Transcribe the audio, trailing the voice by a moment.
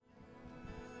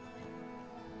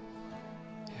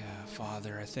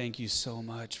Father, I thank you so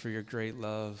much for your great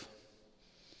love.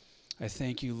 I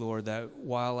thank you, Lord, that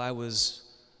while I was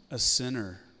a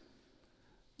sinner,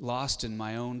 lost in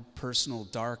my own personal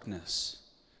darkness,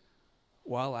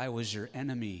 while I was your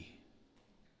enemy,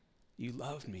 you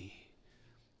loved me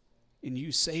and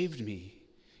you saved me.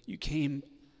 You came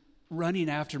running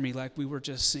after me like we were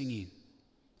just singing.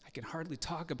 I can hardly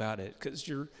talk about it because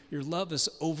your love is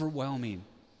overwhelming.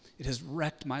 It has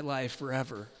wrecked my life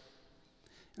forever.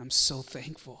 I'm so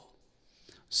thankful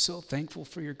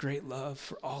for your great love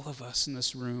for all of us in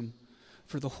this room,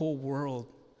 for the whole world.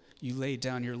 You laid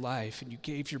down your life and you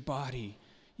gave your body.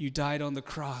 You died on the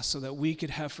cross so that we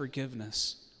could have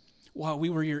forgiveness. While we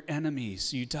were your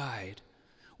enemies, you died.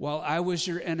 While I was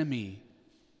your enemy,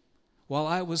 while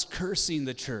I was cursing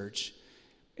the church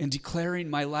and declaring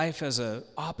my life as an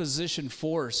opposition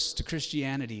force to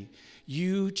Christianity,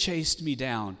 you chased me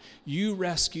down. You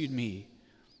rescued me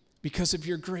because of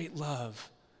your great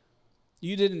love.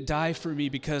 You didn't die for me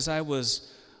because I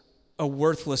was a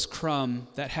worthless crumb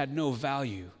that had no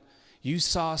value. You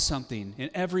saw something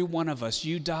in every one of us.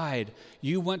 You died.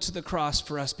 You went to the cross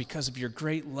for us because of your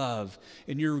great love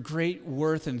and your great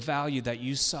worth and value that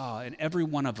you saw in every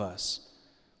one of us.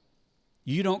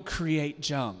 You don't create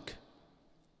junk.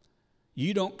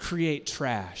 You don't create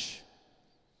trash.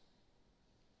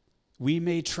 We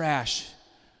may trash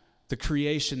the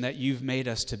creation that you've made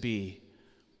us to be,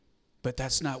 but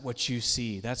that's not what you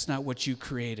see. That's not what you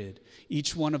created.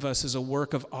 Each one of us is a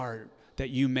work of art that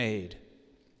you made.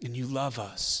 And you love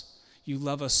us. You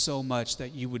love us so much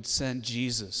that you would send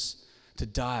Jesus to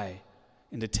die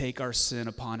and to take our sin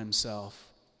upon himself.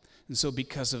 And so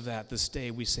because of that, this day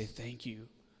we say thank you.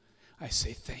 I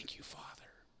say thank you, Father.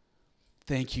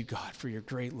 Thank you, God, for your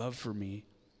great love for me.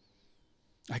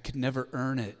 I could never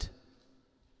earn it.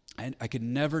 I could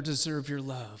never deserve your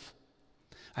love.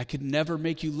 I could never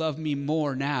make you love me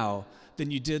more now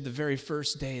than you did the very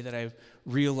first day that I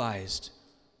realized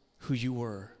who you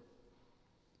were.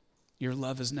 Your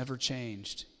love has never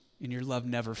changed, and your love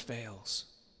never fails.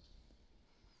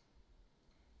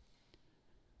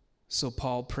 So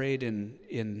Paul prayed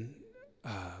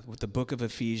with the book of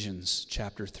Ephesians,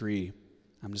 chapter 3.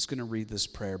 I'm just going to read this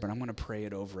prayer, but I'm going to pray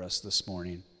it over us this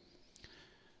morning.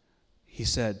 He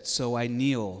said, "So I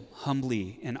kneel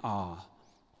humbly in awe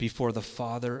before the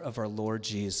Father of our Lord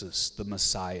Jesus, the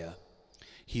Messiah.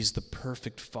 He's the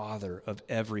perfect Father of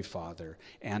every father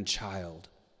and child,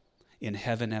 in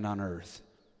heaven and on earth.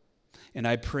 And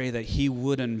I pray that he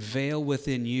would unveil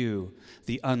within you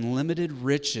the unlimited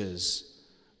riches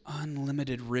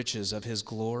of his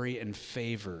glory and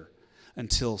favor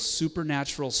until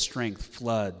supernatural strength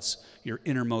floods your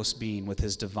innermost being with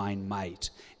his divine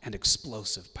might and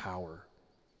explosive power.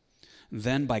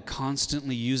 Then by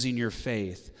constantly using your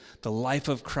faith, the life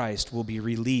of Christ will be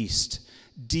released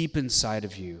deep inside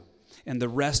of you, and the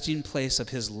resting place of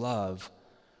his love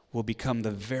will become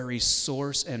the very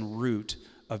source and root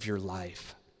of your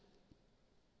life.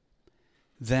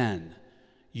 Then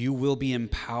you will be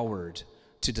empowered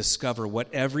to discover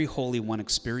what every Holy One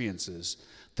experiences,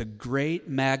 the great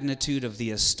magnitude of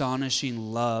the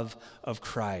astonishing love of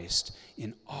Christ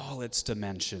in all its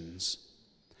dimensions.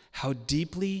 How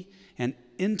deeply and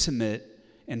intimate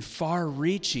and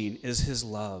far-reaching is his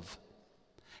love.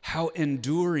 How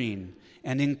enduring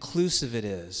and inclusive it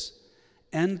is.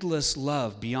 Endless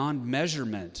love beyond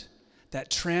measurement that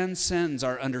transcends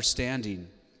our understanding.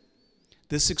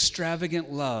 This extravagant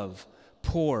love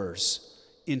pours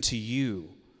into you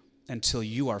until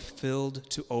you are filled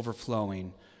to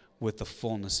overflowing with the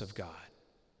fullness of God.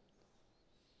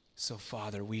 So,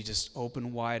 Father, we just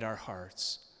open wide our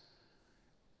hearts.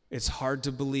 It's hard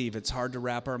to believe, it's hard to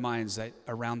wrap our minds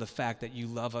around the fact that you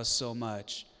love us so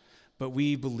much. But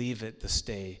we believe it this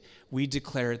day. We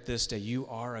declare it this day. You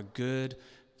are a good,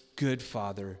 good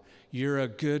Father. You're a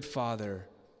good Father.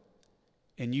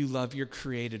 And you love your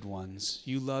created ones.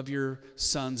 You love your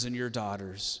sons and your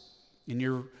daughters. And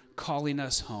you're calling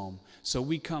us home. So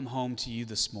we come home to you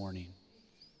this morning.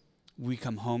 We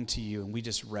come home to you and we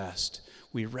just rest.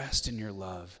 We rest in your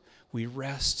love. We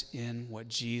rest in what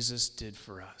Jesus did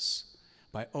for us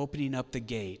by opening up the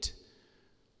gate,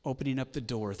 opening up the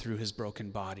door through his broken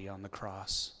body on the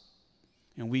cross.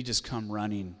 And we just come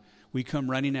running. We come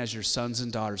running as your sons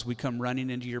and daughters. We come running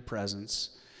into your presence.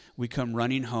 We come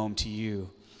running home to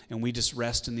you. And we just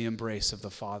rest in the embrace of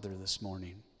the Father this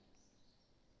morning.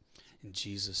 In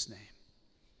Jesus' name.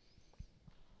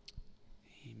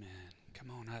 Amen.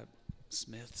 Come on up,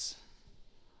 Smiths.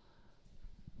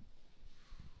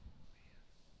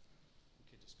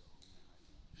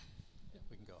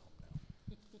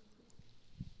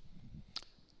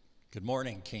 Good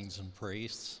morning, kings and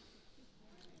priests.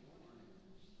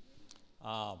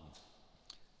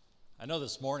 I know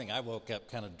this morning I woke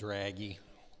up kind of draggy.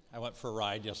 I went for a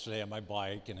ride yesterday on my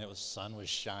bike, and sun was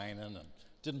shining, and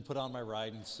didn't put on my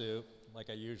riding suit like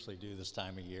I usually do this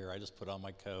time of year. I just put on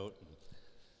my coat and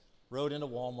rode into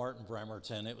Walmart in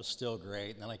Bremerton. It was still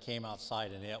great, and then I came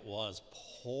outside, and it was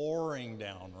pouring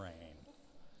down rain,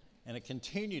 and it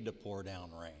continued to pour down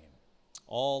rain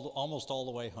almost all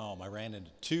the way home. I ran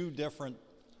into 2 different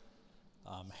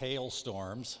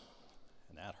hailstorms,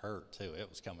 and that hurt too. It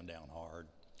was coming down hard.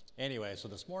 Anyway, so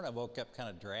this morning I woke up kind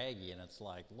of draggy, and it's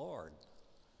like, Lord,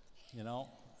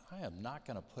 I am not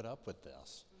going to put up with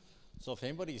this. So if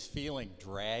anybody's feeling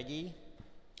draggy,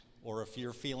 or if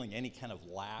you're feeling any kind of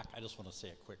lack, I just want to say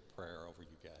a quick prayer over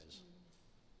you guys.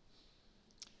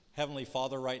 Heavenly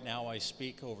Father, right now I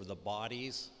speak over the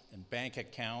bodies and bank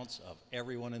accounts of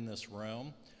everyone in this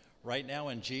room. Right now,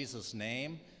 in Jesus'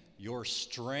 name, your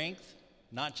strength,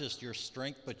 not just your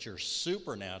strength, but your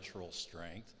supernatural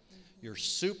strength, your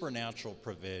supernatural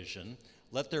provision.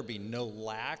 Let there be no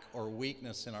lack or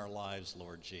weakness in our lives,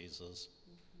 Lord Jesus.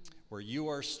 Where you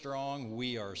are strong,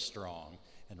 we are strong.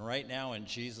 And right now, in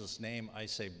Jesus' name, I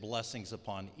say blessings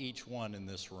upon each one in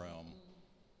this room.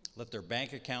 Let their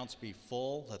bank accounts be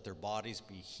full. Let their bodies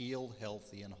be healed,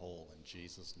 healthy, and whole in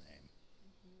Jesus' name.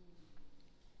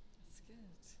 That's good.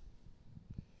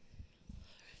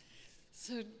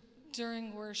 So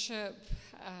during worship,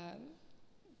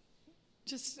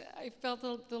 I felt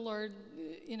the Lord,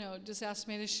 just asked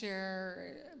me to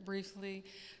share briefly.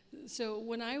 So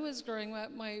when I was growing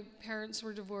up, my parents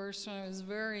were divorced when I was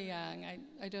very young.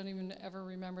 I don't even ever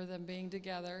remember them being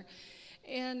together.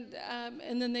 And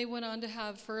then they went on to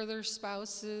have further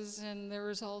spouses, and there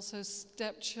was also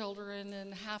stepchildren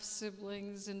and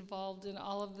half-siblings involved in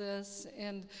all of this.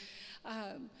 And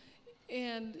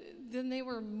then they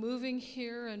were moving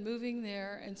here and moving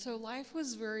there, and so life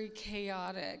was very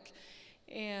chaotic.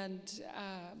 And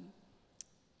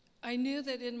I knew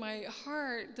that in my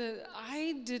heart that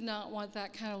I did not want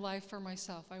that kind of life for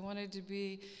myself. I wanted to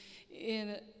be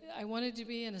in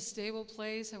a stable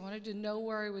place. I wanted to know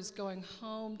where I was going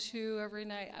home to every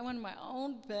night. I wanted my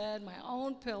own bed, my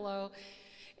own pillow.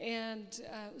 And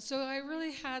so I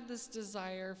really had this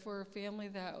desire for a family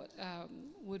that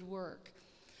would work.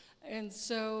 And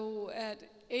so at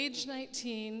age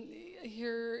 19,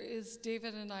 here is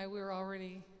David and I. We were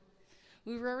already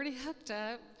hooked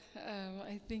up.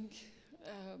 I think.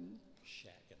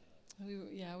 Shacking.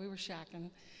 We were shacking.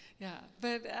 Yeah,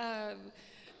 but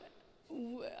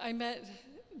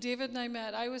David and I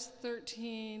met. I was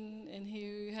 13, and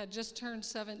he had just turned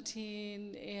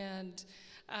 17. And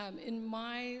in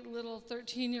my little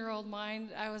 13-year-old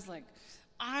mind, I was like,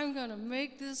 I'm going to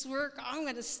make this work. I'm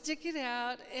going to stick it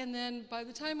out. And then by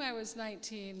the time I was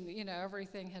 19,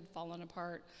 everything had fallen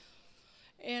apart.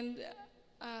 And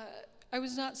I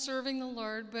was not serving the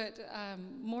Lord, but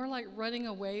more like running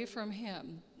away from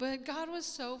him. But God was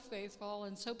so faithful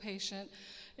and so patient.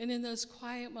 And in those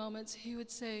quiet moments, he'd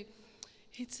say,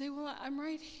 well, I'm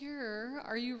right here.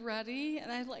 Are you ready?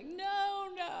 And I'd like,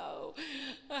 no.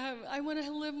 I want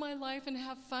to live my life and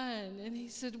have fun. And he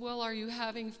said, well, are you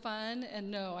having fun? And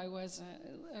no, I wasn't.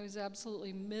 I was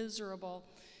absolutely miserable.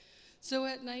 So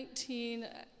at 19,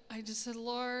 I just said,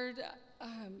 Lord,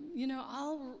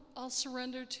 I'll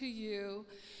surrender to you,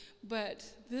 but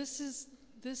this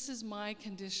is my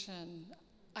condition.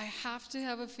 I have to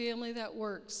have a family that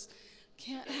works.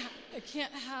 I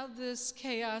can't have this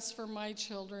chaos for my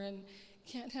children.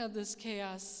 Can't have this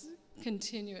chaos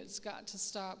continue. It's got to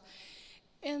stop.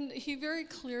 And he very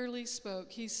clearly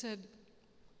spoke. He said,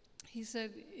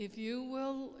 if you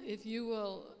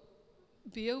will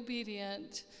be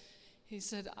obedient, he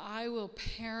said, I will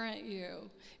parent you.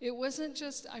 It wasn't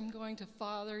just, I'm going to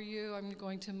father you, I'm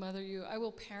going to mother you. I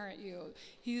will parent you.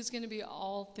 He's going to be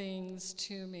all things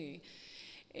to me.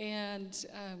 And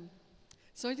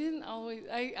so I didn't always,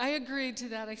 I agreed to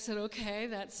that. I said, okay,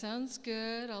 that sounds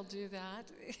good. I'll do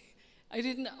that. I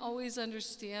didn't always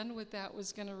understand what that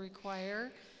was going to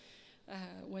require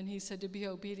when he said to be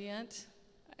obedient.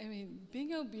 I mean,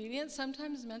 being obedient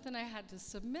sometimes meant that I had to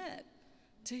submit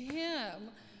to him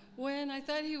when I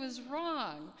thought he was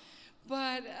wrong.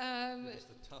 But it was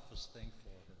the toughest thing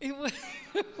for her.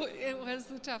 It was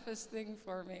the toughest thing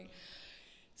for me.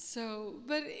 So,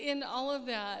 but in all of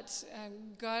that,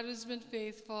 God has been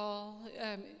faithful.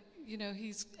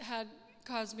 He's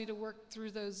caused me to work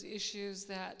through those issues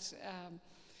that,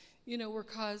 were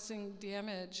causing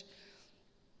damage.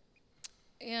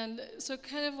 And so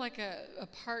kind of like a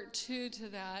part 2 to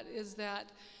that is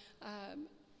that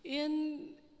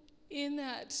in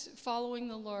that following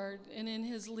the Lord and in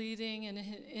his leading and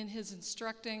in his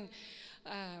instructing,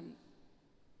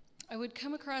 I would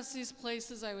come across these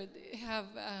places, I would have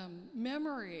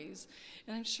memories,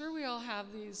 and I'm sure we all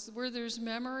have these, where there's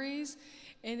memories,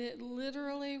 and it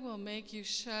literally will make you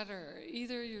shudder.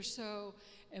 Either you're so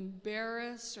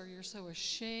embarrassed, or you're so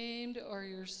ashamed, or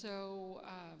you're so,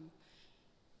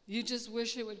 you just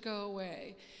wish it would go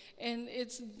away. And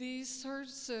it's these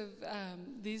sorts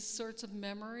of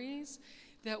memories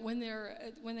that when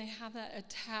they have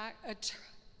that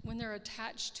when they're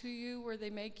attached to you, where they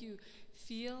make you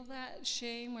feel that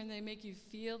shame, when they make you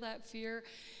feel that fear,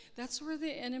 that's where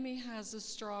the enemy has a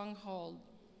stronghold.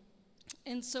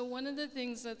 And so one of the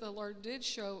things that the Lord did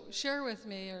share with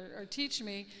me or teach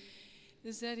me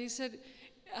is that he said,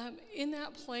 in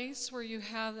that place where you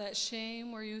have that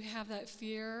shame, where you have that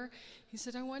fear, he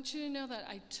said, I want you to know that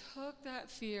I took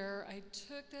that fear, I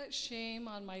took that shame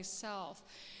on myself.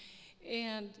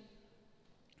 And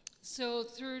so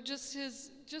through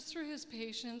through his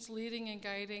patience, leading and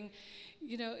guiding,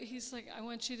 he's like, I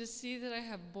want you to see that I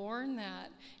have borne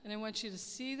that, and I want you to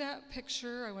see that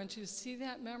picture, I want you to see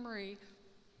that memory.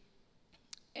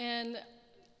 And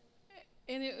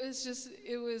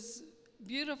it was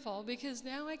beautiful, because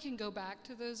now I can go back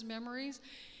to those memories,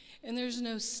 and there's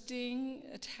no sting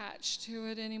attached to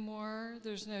it anymore.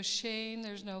 There's no shame,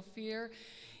 there's no fear.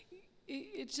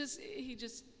 He just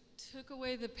took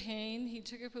away the pain, he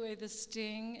took away the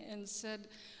sting, and said,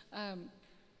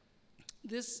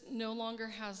 this no longer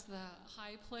has the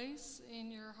high place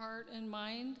in your heart and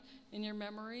mind, in your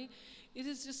memory. It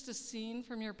is just a scene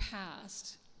from your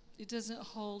past. It doesn't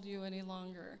hold you any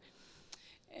longer.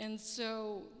 And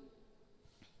so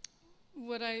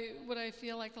what I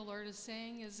feel like the Lord is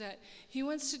saying is that he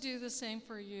wants to do the same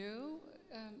for you.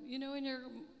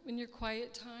 In your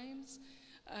quiet times,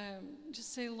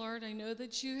 just say, Lord, I know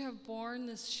that you have borne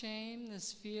this shame,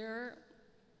 this fear,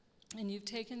 and you've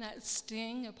taken that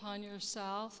sting upon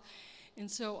yourself. And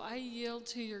so I yield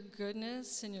to your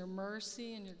goodness and your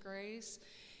mercy and your grace.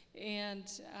 And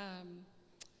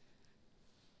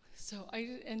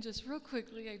and just real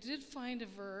quickly, I did find a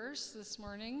verse this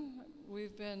morning.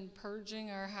 We've been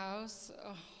purging our house.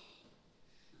 Oh,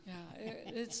 yeah,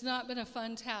 it's not been a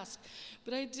fun task.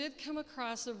 But I did come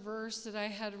across a verse that I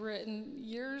had written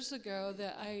years ago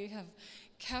that I have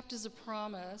kept as a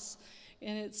promise.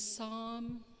 And it's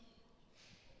Psalm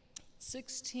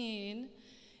 16.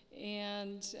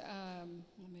 And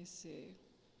let me see.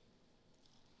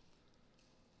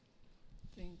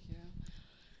 Thank you.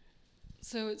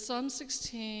 So it's Psalm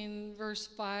 16, verse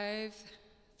 5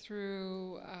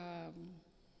 through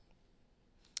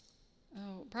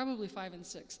probably 5 and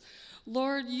 6.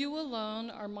 Lord, you alone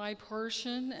are my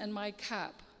portion and my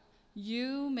cup.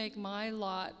 You make my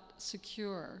lot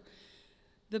secure.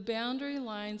 The boundary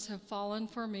lines have fallen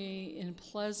for me in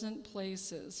pleasant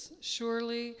places.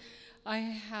 Surely I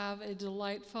have a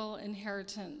delightful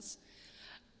inheritance.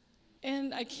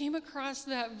 And I came across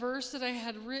that verse that I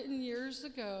had written years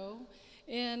ago,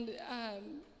 and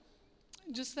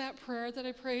just that prayer that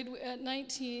I prayed at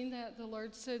 19, that the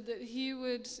Lord said that he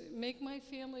would make my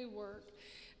family work.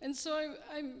 And so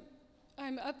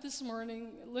I'm up this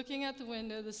morning looking at the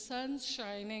window, the sun's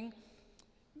shining,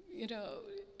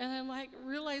 and I'm like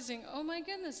realizing, oh my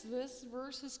goodness, this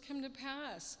verse has come to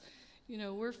pass.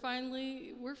 We're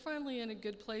finally in a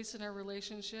good place in our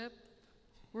relationship.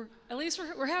 We're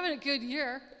having a good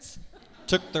year.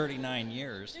 Took 39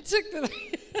 years. It took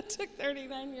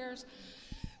 39 years.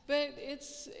 But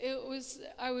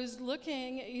I was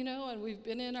looking, and we've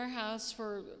been in our house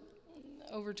for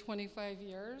over 25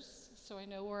 years, so I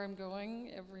know where I'm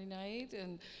going every night.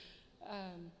 And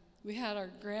we had our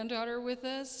granddaughter with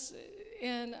us,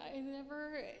 and I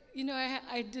never,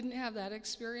 I didn't have that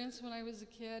experience when I was a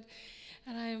kid.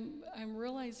 And I'm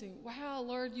realizing, wow,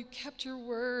 Lord, you kept your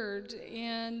word,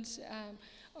 and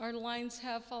our lines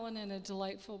have fallen in a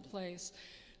delightful place.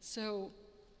 So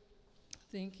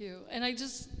thank you. And I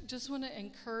just want to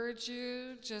encourage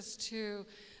you just to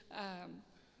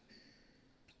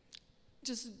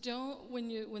just don't, when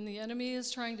the enemy is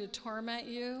trying to torment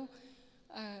you,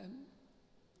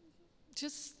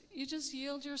 you just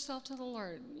yield yourself to the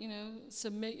Lord.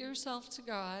 Submit yourself to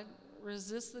God,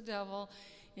 resist the devil,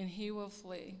 and he will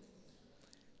flee.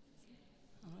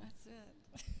 Oh, that's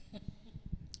it.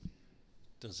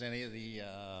 Does any of the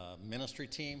ministry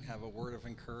team have a word of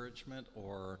encouragement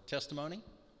or testimony?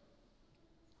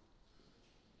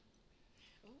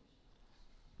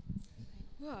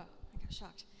 Whoa, I got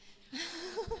shocked.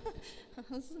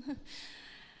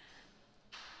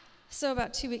 So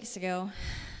about 2 weeks ago,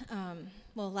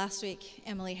 last week,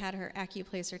 Emily had her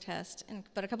AccuPlacer test,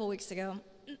 but a couple weeks ago,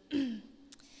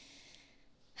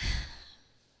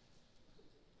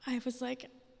 I was like,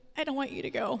 I don't want you to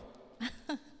go.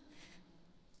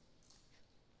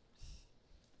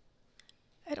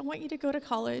 I don't want you to go to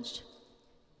college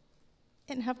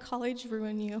and have college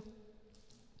ruin you.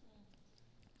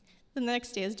 The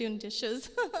next day I was doing dishes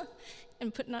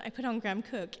and I put on Graham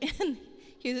Cook, and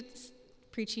he was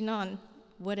preaching on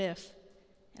what if.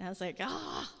 And I was like,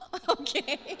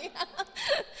 okay.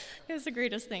 It was the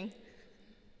greatest thing.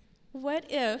 What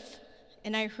if,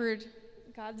 and I heard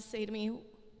God say to me,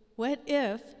 what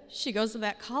if she goes to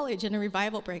that college and a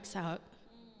revival breaks out?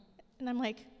 And I'm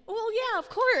like, well, yeah, of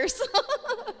course.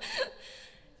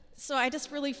 So I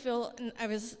just really feel, and I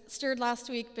was stirred last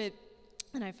week,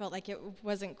 and I felt like it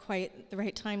wasn't quite the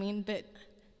right timing, but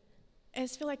I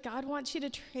just feel like God wants you to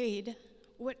trade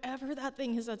whatever that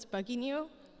thing is that's bugging you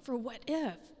for what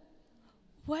if.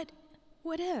 What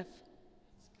if?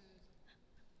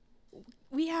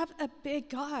 We have a big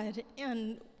God,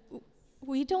 and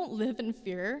we don't live in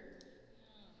fear.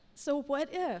 So what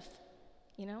if,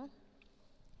 you know?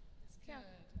 It's good.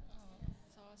 Oh,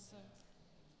 it's awesome.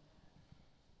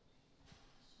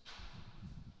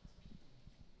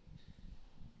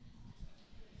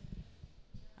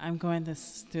 I'm going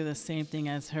through the same thing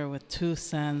as her with 2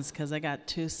 sons, because I got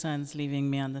 2 sons leaving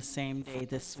me on the same day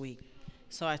this week.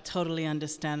 So I totally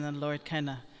understand, the Lord kind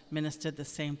of ministered the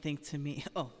same thing to me.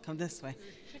 Oh, come this way.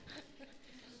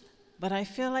 But I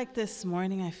feel like this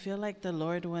morning, I feel like the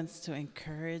Lord wants to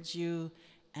encourage you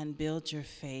and build your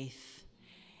faith.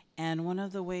 And one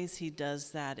of the ways he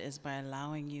does that is by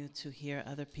allowing you to hear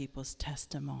other people's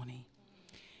testimony.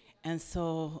 And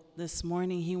so this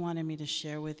morning, he wanted me to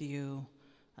share with you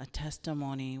a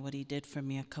testimony, what he did for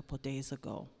me a couple days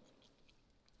ago.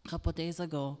 A couple days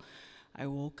ago, I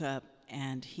woke up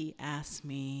and he asked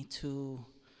me to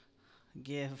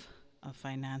give a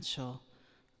financial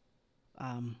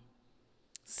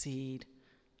seed.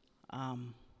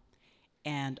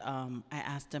 And I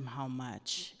asked him how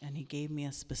much, and he gave me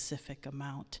a specific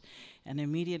amount. And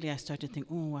immediately I started to think,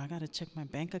 oh, I got to check my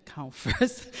bank account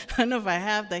first. I don't know if I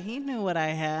have that. He knew what I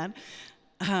had.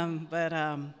 But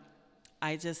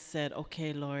I just said,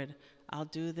 okay, Lord, I'll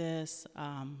do this.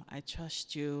 I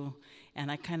trust you. And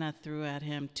I kind of threw at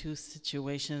him 2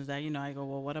 situations that, I go,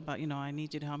 well, what about, I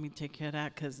need you to help me take care of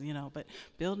that because, but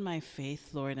build my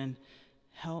faith, Lord, and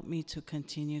help me to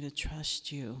continue to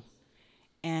trust you.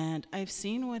 And I've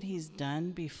seen what he's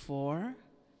done before.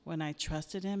 When I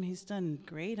trusted him, he's done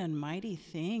great and mighty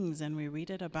things, and we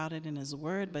read about it in his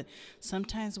word, but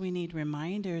sometimes we need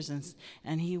reminders,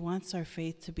 and he wants our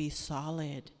faith to be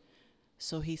solid.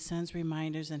 So he sends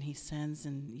reminders, and he sends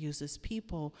and uses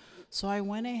people. So I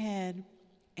went ahead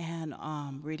and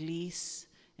released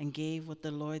and gave what the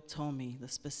Lord told me, the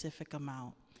specific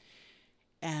amount.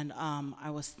 And I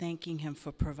was thanking him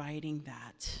for providing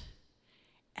that.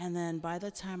 And then by the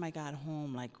time I got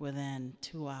home, like within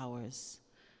 2 hours,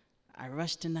 I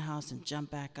rushed in the house and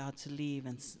jumped back out to leave,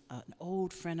 and an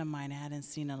old friend of mine I hadn't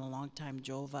seen in a long time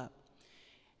drove up.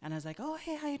 And I was like, oh,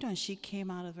 hey, how you doing? She came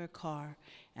out of her car,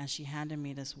 and she handed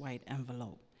me this white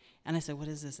envelope. And I said, what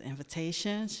is this,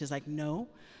 invitation? She's like, no.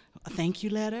 A thank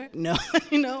you letter? No,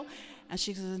 And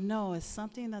she says, no, it's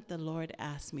something that the Lord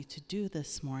asked me to do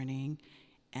this morning,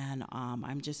 and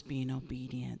I'm just being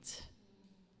obedient.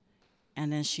 And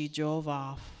then she drove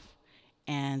off,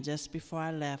 and just before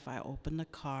I left, I opened the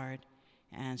card,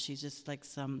 and she just like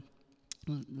some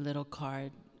little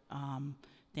card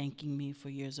thanking me for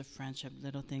years of friendship,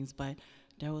 little things, but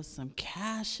there was some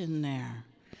cash in there.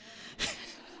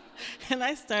 And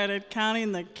I started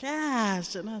counting the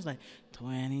cash, and I was like,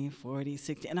 20, 40,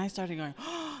 60, and I started going,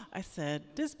 oh, I said,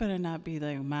 this better not be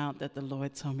the amount that the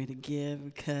Lord told me to give,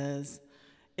 because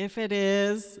if it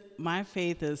is, my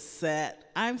faith is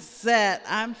set. I'm set.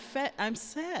 I'm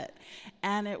set.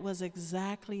 And it was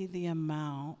exactly the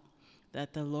amount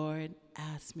that the Lord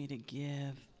asked me to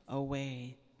give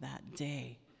away that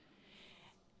day.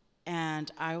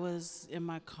 And I was in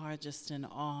my car just in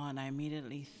awe, and I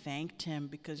immediately thanked him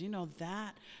because,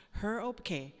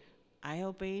 I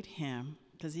obeyed him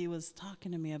because he was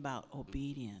talking to me about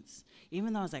obedience.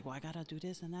 Even though I was like, well, I got to do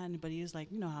this and that, but he was like,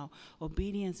 how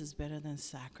obedience is better than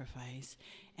sacrifice,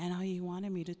 and how he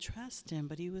wanted me to trust him,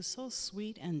 but he was so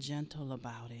sweet and gentle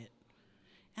about it.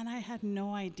 And I had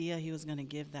no idea he was going to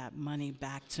give that money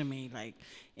back to me, like,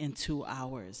 in 2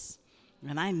 hours.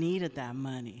 And I needed that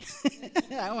money.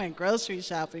 I went grocery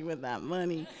shopping with that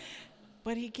money.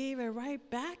 But he gave it right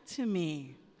back to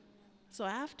me. So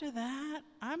after that,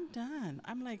 I'm done.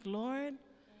 I'm like, Lord,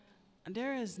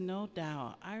 there is no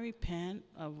doubt. I repent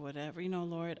of whatever.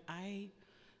 Lord, I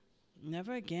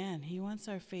never again. He wants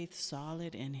our faith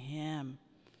solid in him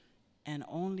and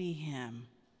only him.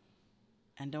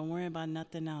 And don't worry about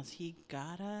nothing else. He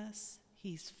got us.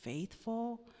 He's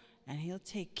faithful, and he'll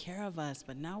take care of us.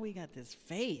 But now we got this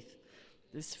faith.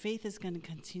 This faith is going to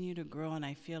continue to grow, and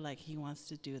I feel like he wants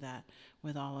to do that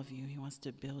with all of you. He wants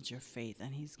to build your faith,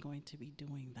 and he's going to be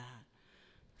doing that.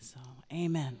 So,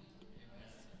 amen.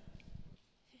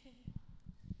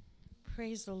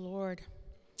 Praise the Lord.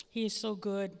 He is so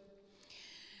good.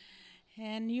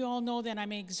 And you all know that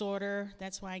I'm an exhorter.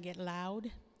 That's why I get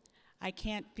loud. I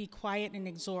can't be quiet and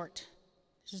exhort.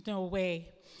 There's no way.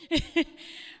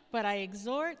 But I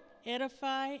exhort,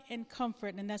 edify, and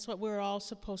comfort, and that's what we're all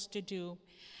supposed to do.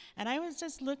 And I was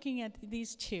just looking at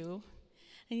these two,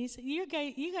 and he said, you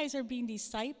guys are being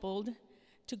discipled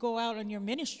to go out on your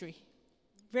ministry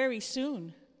very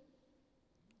soon.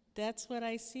 That's what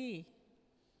I see.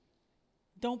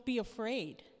 Don't be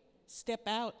afraid. Step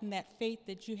out in that faith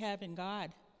that you have in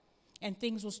God, and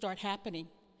things will start happening.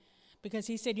 Because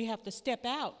he said you have to step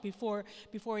out before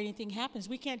anything happens.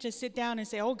 We can't just sit down and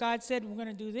say, oh, God said we're going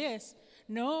to do this.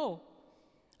 No.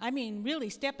 I mean,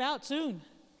 really, step out soon.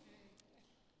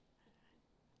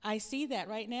 I see that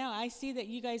right now. I see that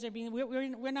you guys are being,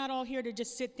 we're not all here to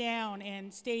just sit down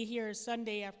and stay here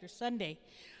Sunday after Sunday.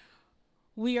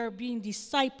 We are being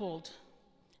discipled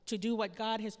to do what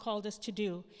God has called us to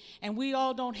do. And we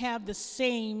all don't have the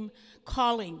same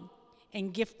calling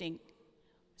and gifting.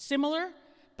 Similar,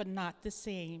 but not the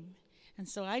same. And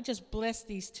so I just bless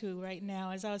these two right now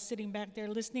as I was sitting back there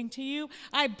listening to you.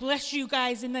 I bless you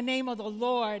guys in the name of the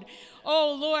Lord.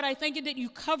 Oh, Lord, I thank you that you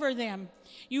cover them.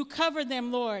 You cover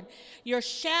them, Lord. Your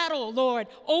shadow, Lord,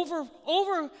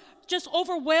 just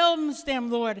overwhelms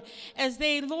them, Lord, as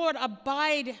they, Lord,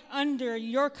 abide under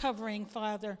your covering,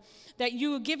 Father, that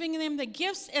you are giving them the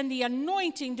gifts and the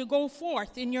anointing to go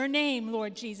forth in your name,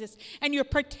 Lord Jesus, and you're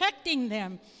protecting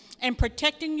them and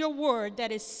protecting your word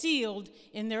that is sealed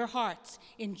in their hearts.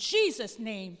 In Jesus'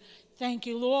 name, thank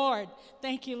you, Lord.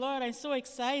 Thank you, Lord. I'm so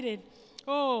excited.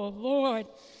 Oh, Lord.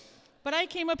 But I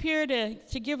came up here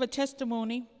to give a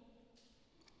testimony.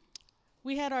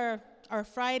 We had our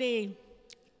Friday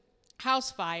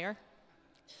house fire,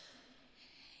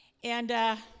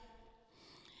 and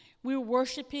we were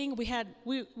worshiping. We had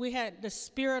the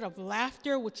spirit of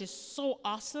laughter, which is so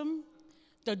awesome.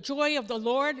 The joy of the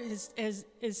Lord is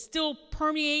still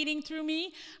permeating through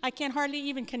me. I can hardly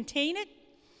even contain it.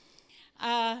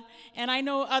 And I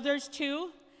know others too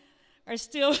are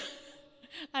still,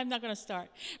 I'm not going to start.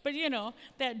 But you know,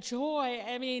 that joy,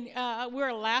 I mean,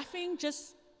 we're laughing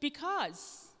just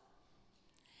because.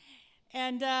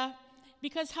 And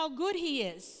because how good he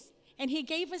is. And he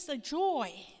gave us a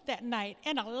joy that night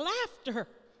and a laughter,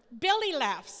 belly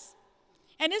laughs.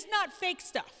 And it's not fake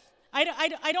stuff.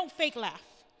 I don't fake laugh.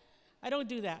 I don't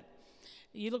do that.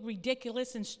 You look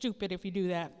ridiculous and stupid if you do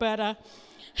that. But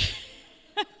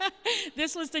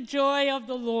this was the joy of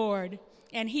the Lord,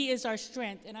 and he is our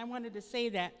strength. And I wanted to say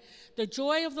that. The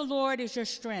joy of the Lord is your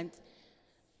strength.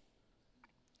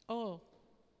 Oh,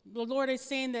 the Lord is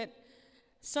saying that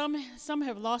some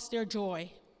have lost their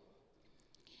joy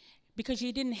because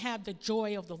you didn't have the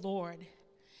joy of the Lord.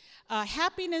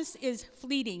 Happiness is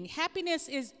fleeting. Happiness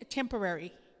is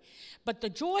temporary. But the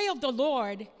joy of the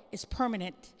Lord is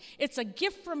permanent. It's a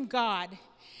gift from God.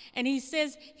 And he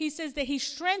says that he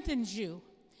strengthens you.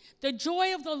 The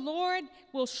joy of the Lord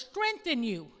will strengthen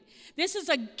you. This is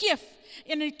a gift,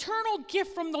 an eternal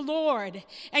gift from the Lord.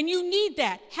 And you need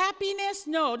that. Happiness?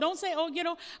 No. Don't say, oh, you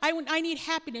know, I need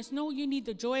happiness. No, you need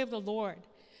the joy of the Lord.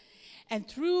 And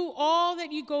through all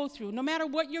that you go through, no matter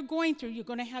what you're going through, you're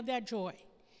going to have that joy.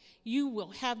 You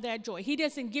will have that joy. He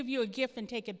doesn't give you a gift and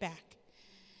take it back.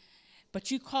 But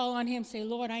you call on him, say,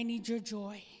 Lord, I need your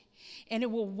joy. And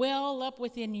it will well up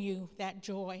within you, that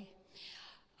joy.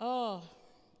 Oh.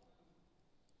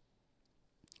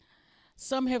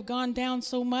 Some have gone down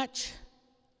so much,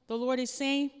 the Lord is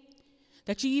saying,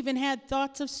 that you even had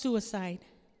thoughts of suicide.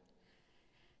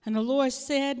 And the Lord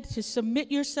said to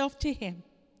submit yourself to him.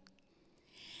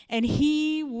 And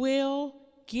he will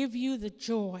give you the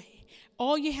joy.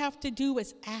 All you have to do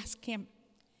is ask him.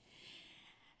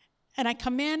 And I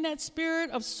command that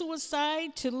spirit of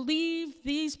suicide to leave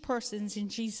these persons in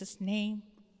Jesus' name.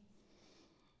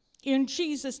 In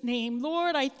Jesus' name.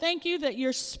 Lord, I thank you that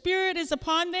your spirit is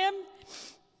upon them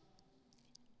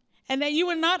and that you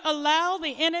will not allow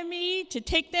the enemy to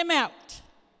take them out.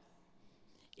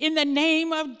 In the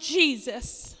name of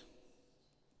Jesus.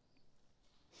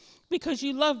 Because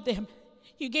you love them.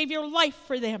 You gave your life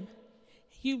for them.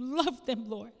 You love them,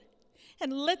 Lord.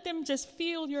 And let them just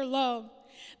feel your love.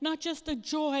 Not just the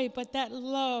joy, but that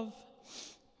love.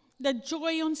 The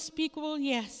joy unspeakable,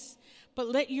 yes. But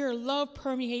let your love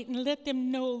permeate and let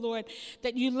them know, Lord,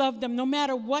 that you love them no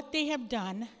matter what they have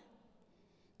done,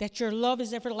 that your love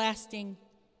is everlasting.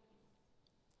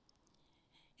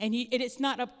 And it is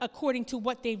not according to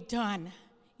what they've done.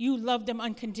 You love them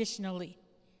unconditionally.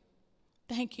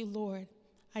 Thank you, Lord.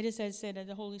 I just had said that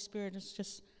the Holy Spirit is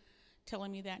just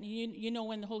telling me that. And you know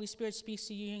when the Holy Spirit speaks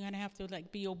to you, you're going to have to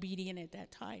be obedient at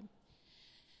that time.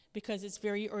 Because it's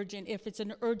very urgent. If it's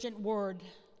an urgent word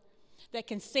that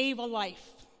can save a life,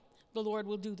 the Lord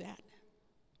will do that.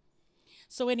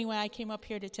 So anyway, I came up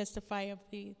here to testify of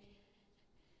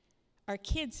our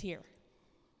kids here.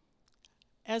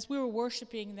 As we were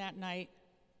worshiping that night,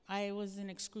 I was in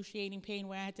excruciating pain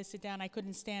where I had to sit down. I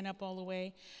couldn't stand up all the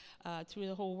way through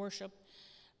the whole worship.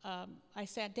 I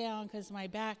sat down because my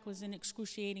back was in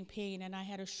excruciating pain, and I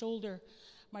had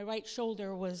my right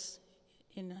shoulder was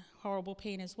in horrible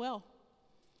pain as well.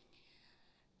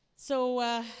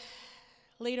 So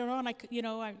later on, we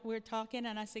were talking,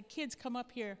 and I said, kids, come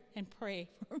up here and pray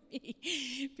for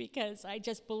me because I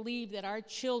just believe that our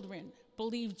children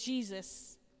believe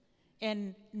Jesus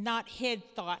and not head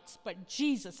thoughts, but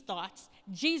Jesus thoughts,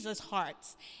 Jesus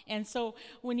hearts. And so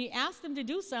when you ask them to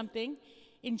do something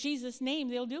in Jesus' name,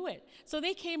 they'll do it. So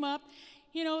they came up,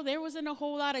 there wasn't a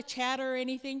whole lot of chatter or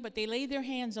anything, but they laid their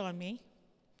hands on me.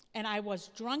 And I was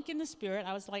drunk in the spirit.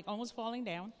 I was almost falling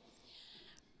down.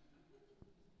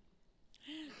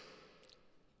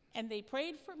 And they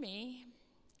prayed for me,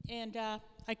 and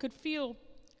I could feel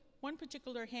one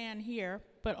particular hand here,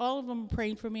 but all of them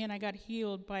prayed for me, and I got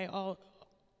healed by all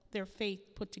their faith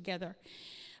put together.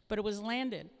 But it was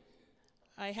Landon.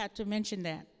 I had to mention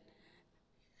that.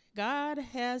 God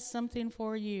has something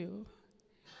for you.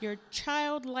 Your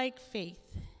childlike faith.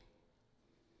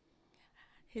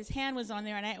 His hand was on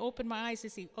there, and I opened my eyes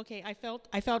to see. Okay, I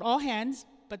felt all hands,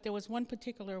 but there was one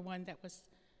particular one that was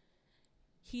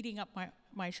heating up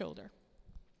my shoulder.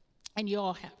 And you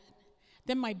all have it.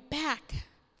 Then my back,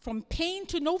 from pain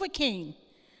to Novocaine.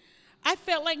 I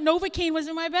felt like Novocaine was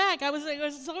in my back. I was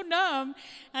so numb.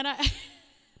 And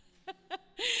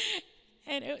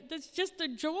it's just the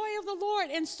joy of the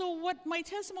Lord. And so what my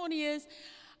testimony is,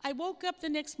 I woke up the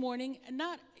next morning, and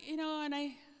I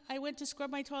went to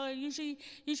scrub my toilet. Usually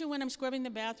when I'm scrubbing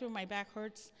the bathroom, my back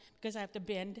hurts because I have to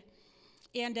bend.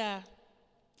 And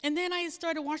then I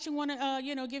started washing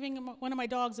giving one of my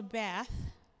dogs a bath.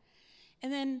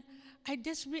 And then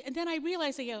I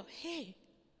realized, hey,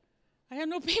 I have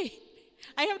no pain.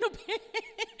 I have no pain.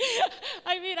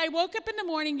 I woke up in the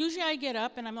morning. Usually I get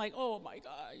up and I'm like, oh my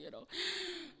God,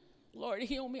 Lord,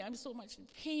 heal me. I'm so much in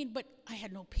pain. But I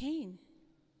had no pain.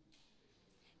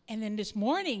 And then this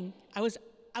morning, I was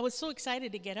so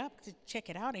excited to get up to check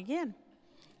it out again.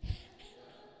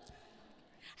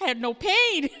 I had no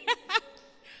pain.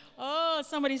 Oh,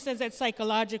 somebody says that's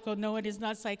psychological. No, it is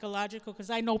not psychological because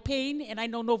I know pain and I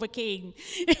know Novocaine.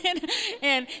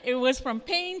 and it was from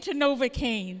pain to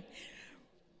Novocaine.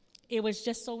 It was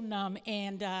just so numb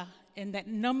and that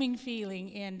numbing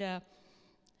feeling.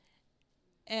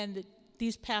 And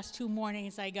these past 2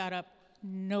 mornings I got up,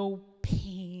 no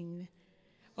pain.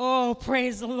 Oh,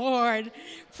 praise the Lord.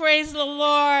 Praise the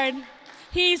Lord.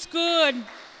 He's good.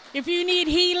 If you need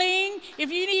healing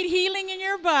in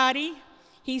your body,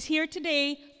 He's here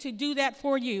today to do that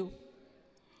for you.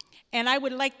 And I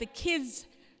would like the kids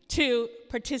to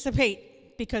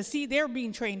participate because, see, they're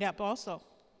being trained up also.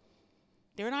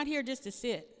 They're not here just to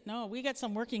sit. No, we got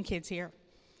some working kids here.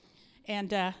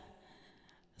 And I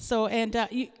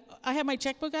have my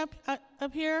checkbook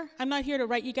up here. I'm not here to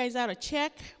write you guys out a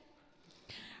check,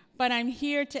 but I'm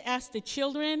here to ask the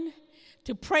children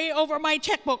to pray over my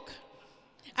checkbook.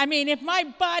 If my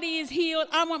body is healed,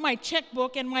 I want my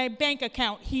checkbook and my bank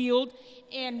account healed,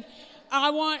 and I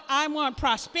want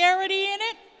prosperity in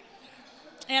it.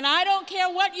 And I don't care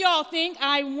what y'all think.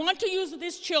 I want to use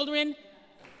these children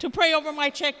to pray over my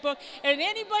checkbook. And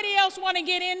anybody else want to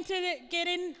get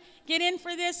in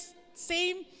for this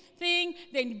same thing,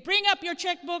 then bring up your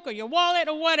checkbook or your wallet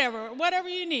or whatever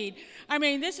you need.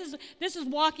 This is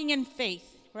walking in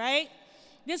faith, right?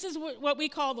 This is what we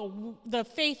call the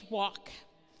faith walk.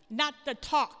 Not the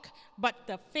talk, but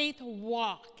the faith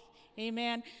walk.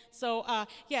 Amen. So,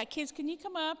 kids, can you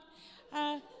come up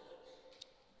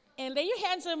and lay your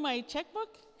hands on my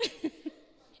checkbook?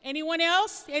 Anyone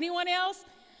else?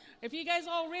 If you guys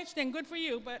all rich, then good for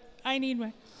you, but I need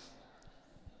one.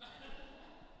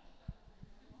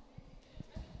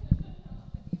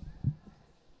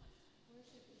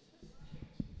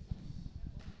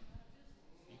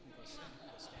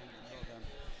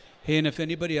 Hey, and if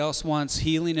anybody else wants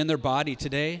healing in their body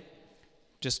today,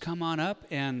 just come on up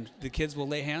and the kids will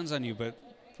lay hands on you, but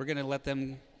we're going to let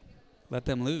them Let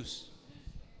them loose.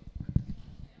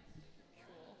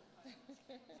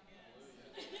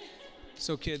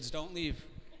 So kids, don't leave.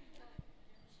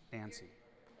 Nancy.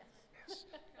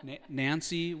 Yes.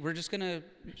 Nancy, we're just going to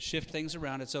shift things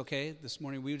around. It's okay. This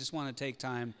morning we just want to take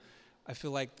time. I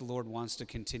feel like the Lord wants to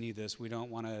continue this. We don't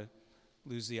want to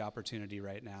lose the opportunity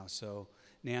right now. So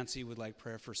Nancy would like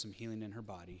prayer for some healing in her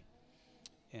body.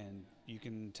 And you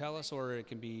can tell us, or it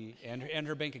can be, and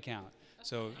her bank account.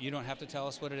 So you don't have to tell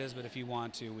us what it is, but if you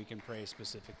want to, we can pray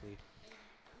specifically.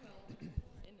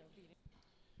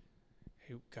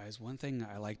 Hey, guys, one thing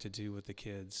I like to do with the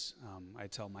kids, I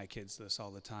tell my kids this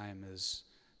all the time, is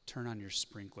turn on your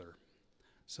sprinkler.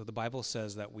 So the Bible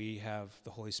says that we have the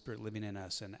Holy Spirit living in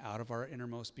us, and out of our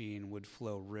innermost being would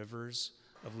flow rivers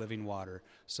of living water.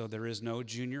 So there is no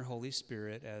junior Holy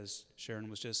Spirit, as Sharon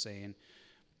was just saying.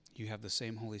 You have the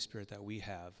same Holy Spirit that we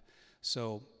have.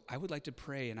 So I would like to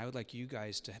pray, and I would like you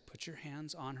guys to put your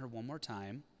hands on her one more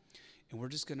time, and we're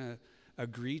just going to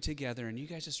agree together, and you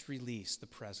guys just release the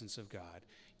presence of God.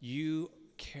 You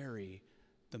carry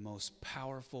the most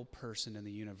powerful person in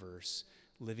the universe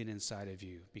living inside of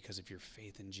you because of your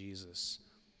faith in Jesus.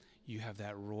 You have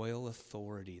that royal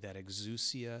authority, that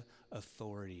exousia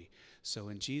authority. So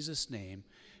in Jesus' name,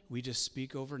 we just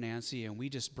speak over Nancy, and we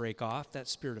just break off that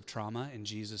spirit of trauma in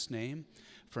Jesus' name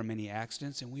from any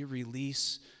accidents, and we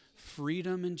release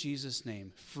freedom in Jesus'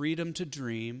 name, freedom to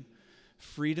dream,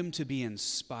 freedom to be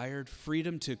inspired,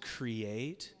 freedom to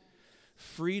create,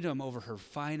 freedom over her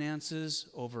finances,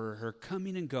 over her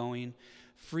coming and going,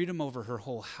 freedom over her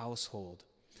whole household.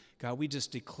 God, we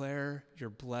just declare your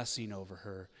blessing over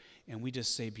her, and we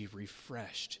just say be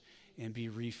refreshed and be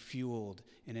refueled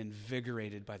and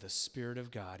invigorated by the Spirit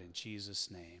of God in Jesus'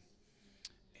 name.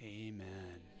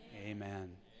 Amen. Amen.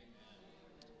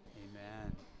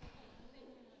 Amen.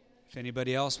 If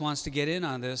anybody else wants to get in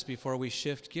on this before we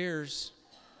shift gears,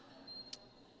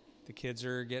 the kids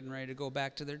are getting ready to go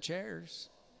back to their chairs.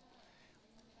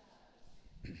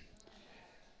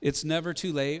 It's never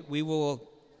too late. We will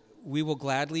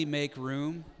gladly make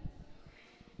room.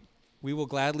 We will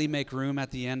gladly make room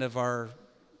at the end of our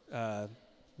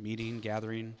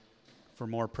gathering for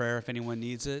more prayer if anyone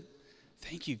needs it.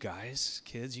 Thank you guys,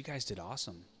 kids. You guys did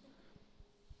awesome.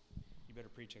 You better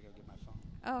preach. I gotta get my phone.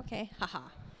 Oh, okay. Haha.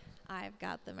 I've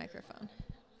got the microphone.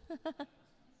 You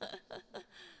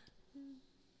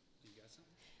got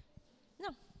something? No.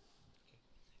 Okay.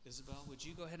 Isabel, would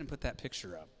you go ahead and put that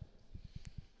picture up?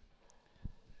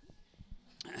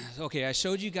 Okay, I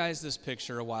showed you guys this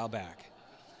picture a while back.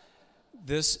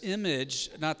 This image,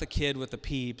 not the kid with the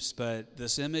peeps, but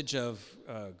this image of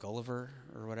Gulliver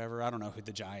or whatever. I don't know who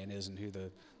the giant is and who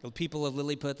the people of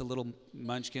Lilliput, the little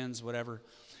munchkins, whatever.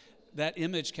 That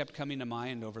image kept coming to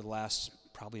mind over the last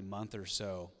probably month or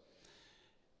so.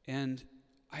 And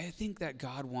I think that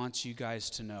God wants you guys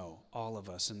to know, all of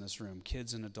us in this room,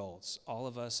 kids and adults, all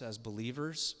of us as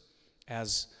believers,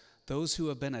 as those who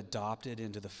have been adopted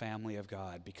into the family of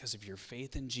God because of your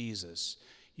faith in Jesus,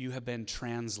 you have been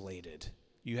translated.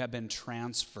 You have been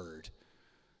transferred.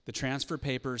 The transfer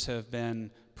papers have been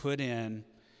put in,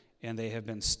 and they have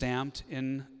been stamped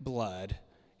in blood.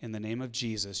 In the name of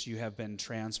Jesus, you have been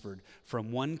transferred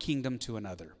from one kingdom to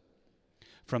another,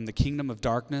 from the kingdom of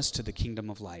darkness to the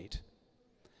kingdom of light.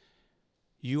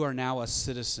 You are now a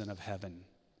citizen of heaven.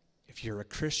 If you're a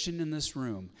Christian in this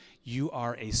room, you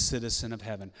are a citizen of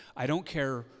heaven. I don't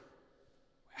care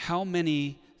how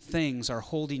many things are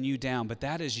holding you down, but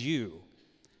that is you.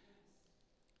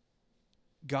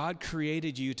 God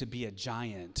created you to be a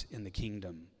giant in the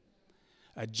kingdom,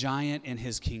 a giant in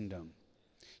his kingdom.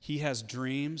 He has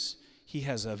dreams. He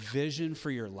has a vision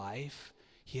for your life.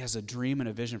 He has a dream and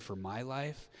a vision for my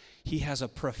life. He has a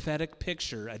prophetic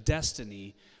picture, a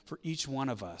destiny for each one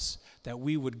of us, that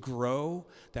we would grow,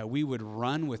 that we would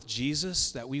run with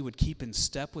Jesus, that we would keep in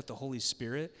step with the Holy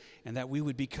Spirit, and that we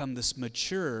would become this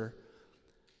mature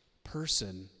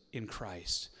person in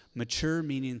Christ. Mature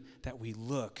meaning that we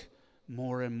look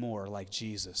more and more like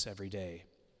Jesus every day,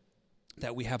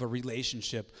 that we have a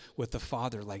relationship with the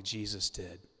Father like Jesus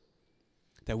did,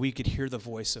 that we could hear the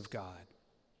voice of God.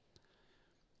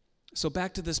 So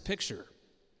back to this picture.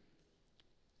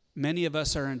 Many of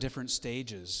us are in different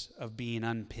stages of being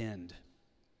unpinned.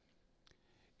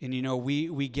 And you know,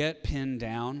 we get pinned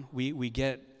down, we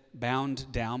get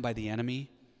bound down by the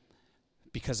enemy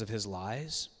because of his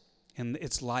lies, and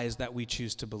it's lies that we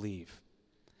choose to believe.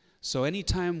 So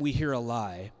anytime we hear a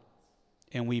lie,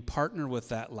 and we partner with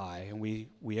that lie, and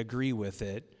we agree with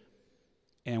it,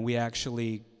 and we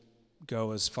actually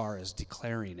go as far as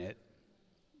declaring it,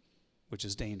 which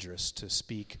is dangerous to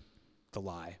speak the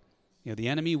lie. You know, the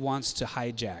enemy wants to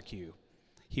hijack you.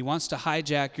 He wants to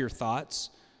hijack your thoughts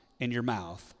and your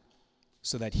mouth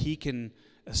so that he can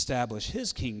establish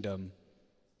his kingdom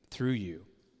through you.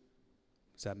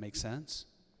 Does that make sense?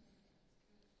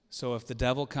 So if the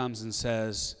devil comes and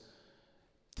says,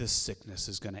 this sickness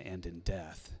is going to end in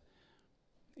death,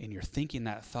 and you're thinking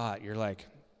that thought, you're like,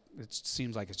 it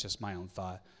seems like it's just my own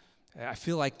thought. I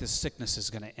feel like this sickness is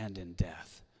going to end in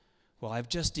death. Well, I've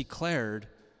just declared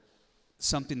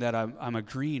something that I'm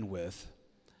agreeing with.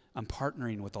 I'm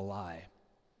partnering with a lie.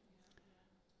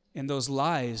 And those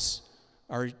lies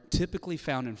are typically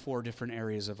found in 4 different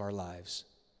areas of our lives.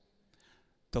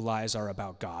 The lies are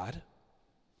about God,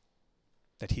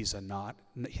 that he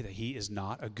is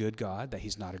not a good God, that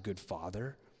he's not a good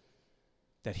father,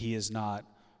 that he is not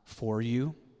for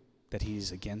you, that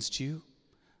he's against you.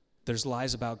 There's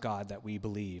lies about God that we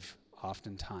believe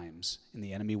oftentimes, and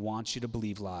the enemy wants you to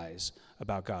believe lies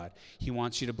about God. He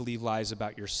wants you to believe lies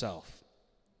about yourself,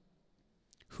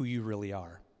 who you really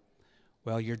are.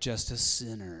 Well, you're just a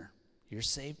sinner. You're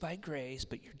saved by grace,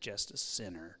 but you're just a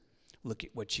sinner. Look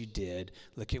at what you did.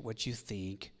 Look at what you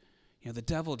think. You know, the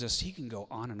devil he can go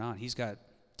on and on. He's got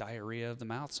diarrhea of the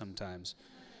mouth sometimes.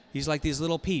 He's like these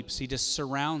little peeps. He just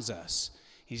surrounds us.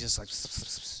 He's just like,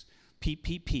 peep,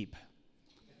 peep, peep.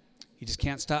 He just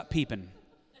can't stop peeping.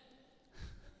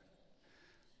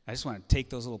 I just want to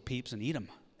take those little peeps and eat them.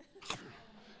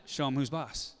 Show them who's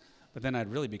boss. But then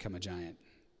I'd really become a giant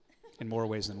in more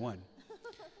ways than one.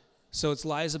 So it's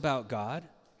lies about God.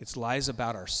 It's lies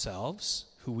about ourselves,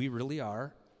 who we really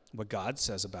are, what God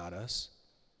says about us.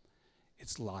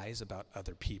 It's lies about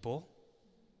other people.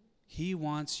 He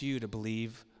wants you to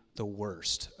believe the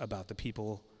worst about the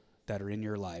people that are in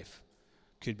your life.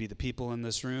 Could be the people in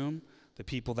this room, the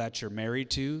people that you're married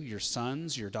to, your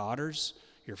sons, your daughters,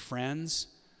 your friends.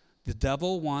 The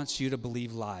devil wants you to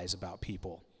believe lies about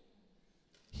people.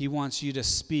 He wants you to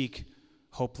speak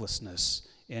hopelessness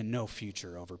and no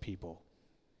future over people.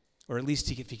 Or at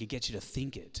least if he could get you to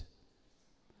think it.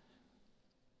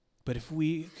 But if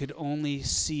we could only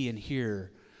see and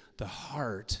hear the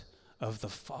heart of the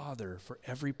Father for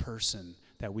every person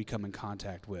that we come in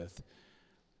contact with,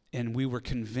 and we were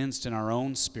convinced in our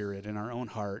own spirit, in our own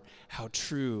heart, how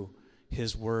true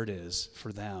his word is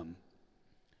for them,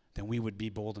 then we would be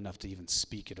bold enough to even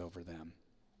speak it over them.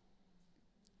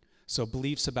 So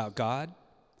beliefs about God,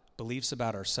 beliefs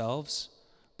about ourselves,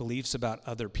 beliefs about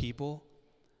other people,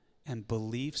 and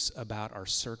beliefs about our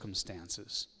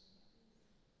circumstances.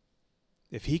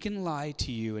 If he can lie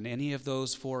to you in any of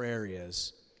those 4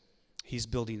 areas, he's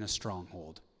building a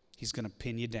stronghold. He's going to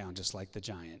pin you down just like the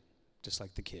giant, just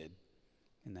like the kid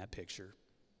in that picture.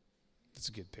 That's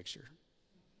a good picture.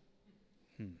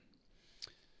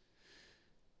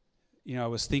 You know, I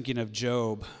was thinking of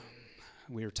Job.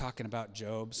 We were talking about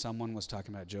Job. Someone was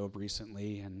talking about Job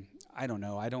recently, and I don't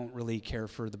know. I don't really care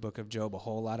for the book of Job a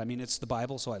whole lot. I mean, it's the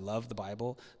Bible, so I love the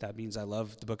Bible. That means I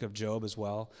love the book of Job as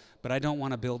well. But I don't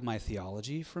want to build my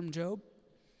theology from Job.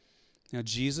 Now,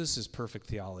 Jesus is perfect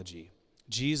theology.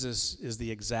 Jesus is the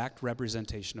exact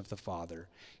representation of the Father.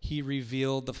 He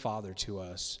revealed the Father to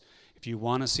us. If you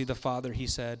want to see the Father, he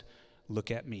said,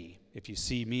 look at me. If you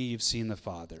see me, you've seen the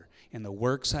Father. And the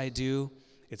works I do,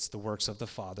 it's the works of the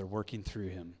Father working through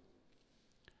him.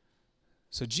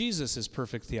 So Jesus is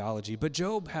perfect theology, but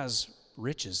Job has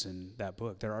riches in that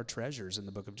book. There are treasures in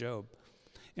the book of Job.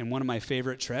 And one of my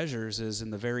favorite treasures is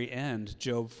in the very end,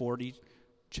 Job 40,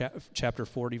 chapter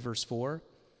 40, verse 4,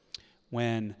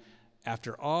 when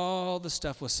after all the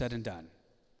stuff was said and done,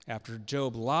 after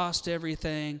Job lost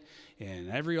everything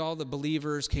and all the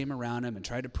believers came around him and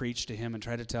tried to preach to him and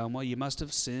tried to tell him, well, you must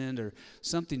have sinned or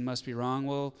something must be wrong.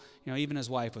 Well, you know, even his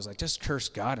wife was like, just curse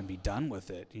God and be done with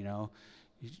it, you know.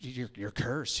 You're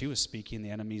cursed. She was speaking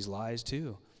the enemy's lies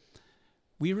too.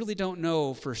 We really don't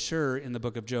know for sure in the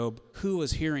book of Job who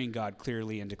was hearing God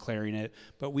clearly and declaring it,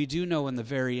 but we do know in the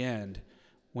very end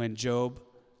when Job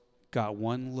got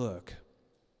one look,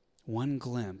 one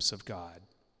glimpse of God,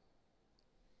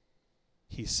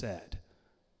 he said,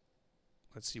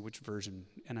 let's see which version,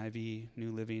 NIV,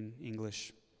 New Living,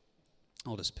 English.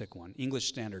 I'll just pick one. English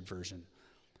Standard Version.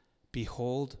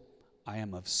 Behold, I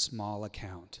am of small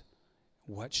account.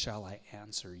 What shall I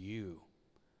answer you?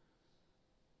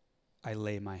 I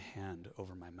lay my hand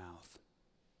over my mouth.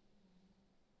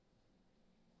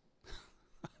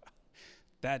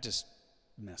 That just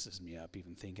messes me up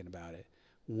even thinking about it.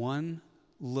 One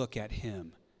look at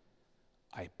him,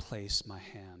 I place my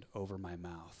hand over my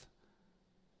mouth.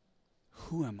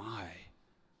 Who am I?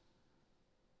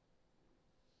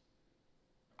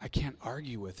 I can't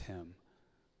argue with him.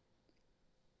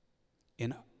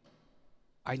 And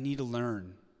I need to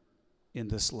learn in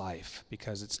this life,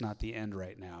 because it's not the end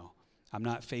right now. I'm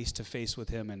not face to face with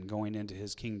him and going into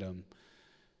his kingdom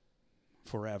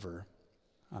forever.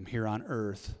 I'm here on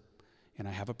earth, and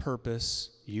I have a purpose.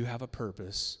 You have a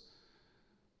purpose.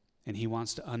 And he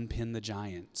wants to unpin the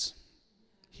giants.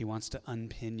 He wants to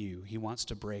unpin you. He wants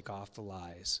to break off the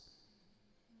lies.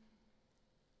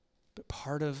 But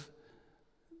part of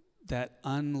that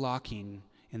unlocking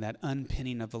and that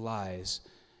unpinning of the lies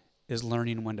is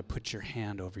learning when to put your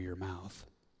hand over your mouth.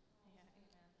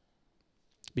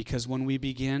 Because when we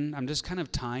begin, I'm just kind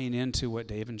of tying into what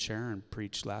Dave and Sharon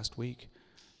preached last week.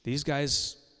 These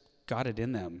guys got it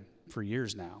in them for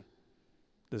years now.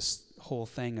 This whole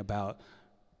thing about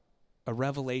a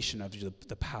revelation of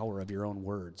the power of your own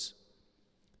words,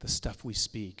 the stuff we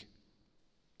speak.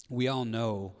 We all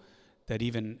know that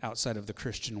even outside of the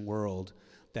Christian world,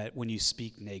 that when you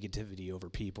speak negativity over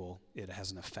people, it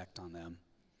has an effect on them.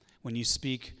 When you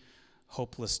speak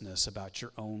hopelessness about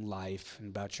your own life and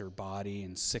about your body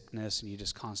and sickness, and you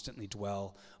just constantly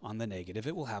dwell on the negative,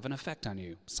 it will have an effect on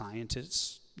you.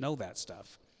 Scientists know that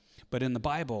stuff. But in the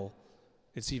Bible,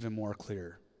 it's even more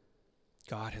clear.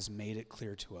 God has made it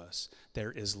clear to us.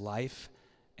 There is life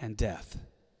and death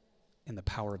in the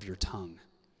power of your tongue.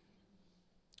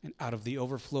 And out of the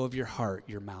overflow of your heart,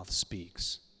 your mouth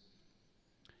speaks.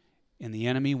 And the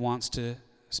enemy wants to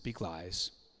speak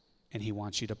lies, and he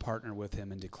wants you to partner with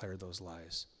him and declare those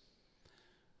lies.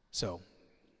 So,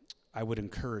 I would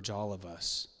encourage all of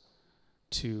us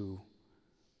to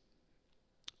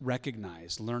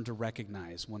learn to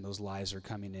recognize when those lies are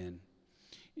coming in.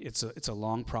 It's a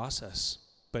long process,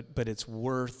 but it's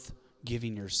worth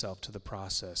giving yourself to the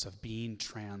process of being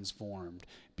transformed,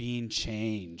 being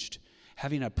changed,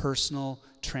 having a personal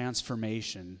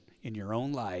transformation in your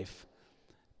own life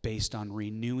based on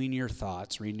renewing your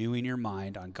thoughts, renewing your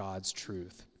mind on God's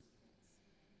truth.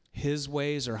 His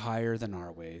ways are higher than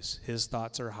our ways. His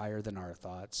thoughts are higher than our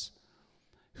thoughts.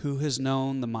 Who has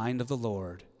known the mind of the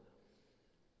Lord?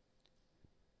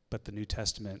 But the New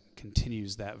Testament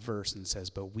continues that verse and says,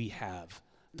 but we have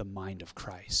the mind of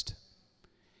Christ.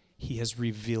 He has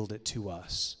revealed it to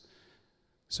us.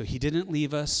 So he didn't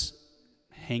leave us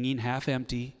hanging half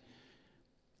empty.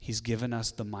 He's given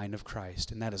us the mind of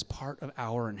Christ, and that is part of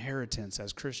our inheritance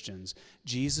as Christians.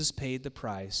 Jesus paid the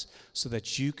price so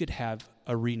that you could have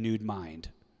a renewed mind,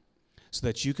 so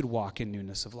that you could walk in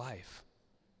newness of life,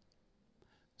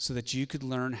 so that you could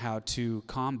learn how to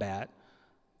combat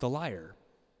the liar.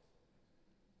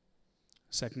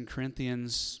 2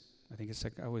 Corinthians,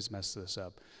 I always mess this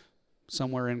up.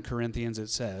 Somewhere in Corinthians it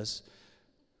says,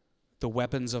 the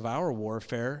weapons of our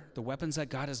warfare, the weapons that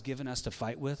God has given us to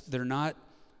fight with, they're not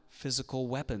physical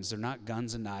weapons. They're not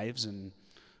guns and knives and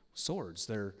swords.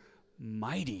 They're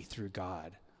mighty through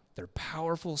God. They're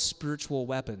powerful spiritual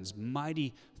weapons,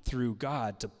 mighty through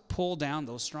God to pull down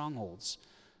those strongholds,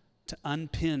 to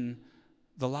unpin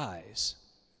the lies.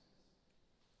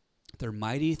 They're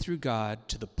mighty through God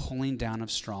to the pulling down of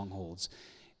strongholds.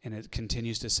 And it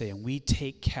continues to say, and we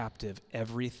take captive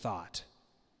every thought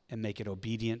and make it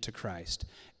obedient to Christ.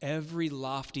 Every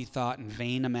lofty thought and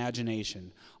vain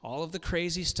imagination, all of the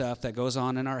crazy stuff that goes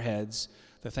on in our heads,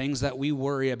 the things that we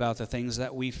worry about, the things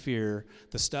that we fear,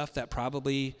 the stuff that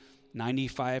probably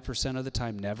 95% of the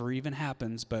time never even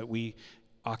happens, but we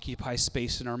occupy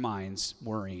space in our minds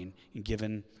worrying and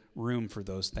giving room for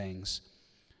those things.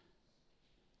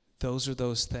 Those are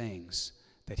those things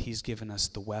that he's given us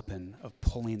the weapon of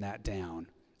pulling that down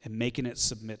and making it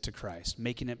submit to Christ,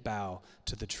 making it bow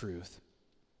to the truth.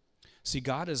 See,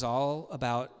 God is all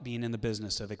about being in the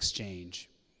business of exchange.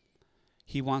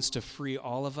 He wants to free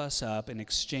all of us up and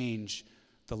exchange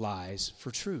the lies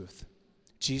for truth.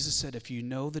 Jesus said, if you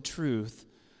know the truth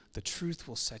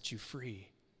will set you free.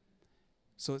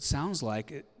 So it sounds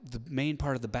like the main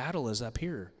part of the battle is up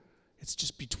here. It's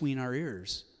just between our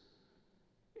ears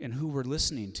and who we're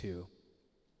listening to.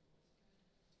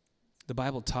 The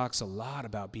Bible talks a lot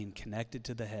about being connected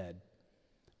to the head,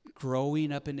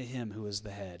 growing up into him who is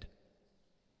the head.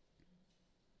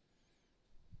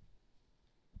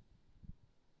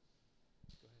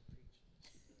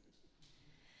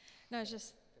 No,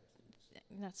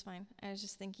 that's fine. I was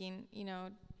just thinking,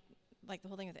 like the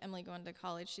whole thing with Emily going to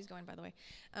college, she's going, by the way,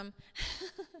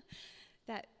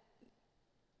 that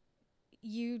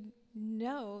you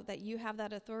know that you have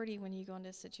that authority when you go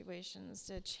into situations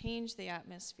to change the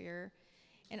atmosphere.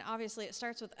 And obviously it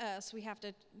starts with us. We have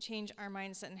to change our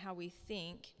mindset and how we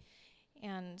think.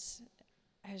 And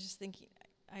I was just thinking,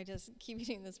 I just keep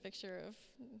getting this picture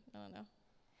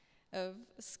of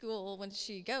school when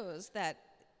she goes, that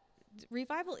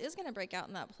revival is going to break out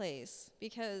in that place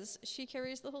because she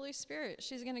carries the Holy Spirit.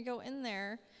 She's going to go in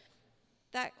there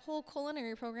that whole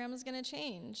culinary program is going to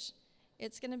change.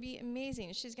 It's going to be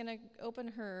amazing. She's going to open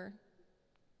her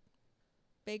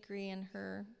bakery and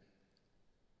her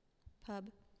pub.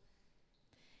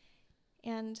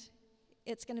 And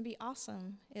it's going to be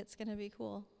awesome. It's going to be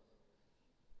cool.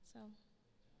 So,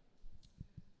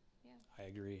 yeah. I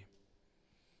agree.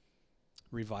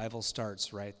 Revival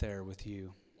starts right there with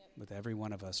you, with every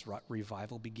one of us.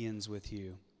 Revival begins with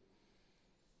you.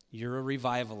 You're a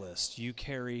revivalist. You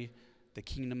carry the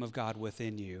kingdom of God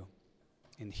within you,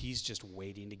 and he's just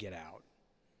waiting to get out.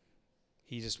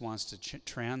 He just wants to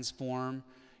transform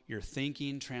your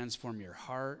thinking, transform your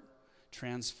heart,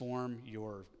 transform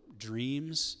your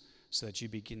dreams so that you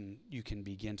can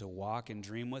begin to walk and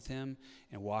dream with him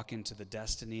and walk into the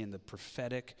destiny and the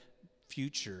prophetic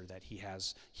future that he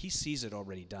has. He sees it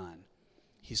already done.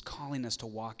 He's calling us to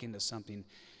walk into something.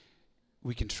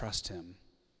 We can trust him.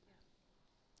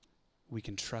 We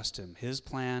can trust him. His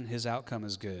plan, his outcome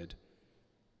is good.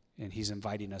 And he's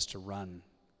inviting us to run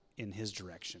in his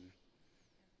direction.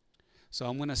 So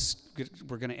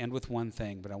we're going to end with one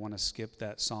thing, but I want to skip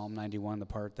that Psalm 91, the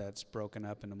part that's broken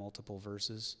up into multiple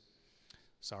verses.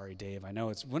 Sorry, Dave. I know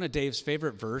it's one of Dave's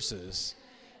favorite verses.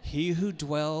 He who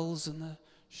dwells in the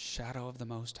shadow of the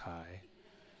Most High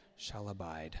shall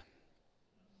abide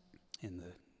in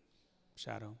the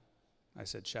shadow. I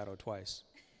said shadow twice.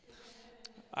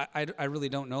 I really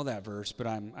don't know that verse, but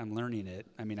I'm learning it.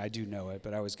 I mean, I do know it,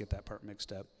 but I always get that part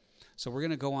mixed up. So we're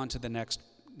going to go on to the next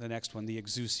one, the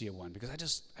exousia one, because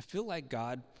I feel like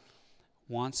God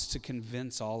wants to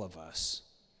convince all of us.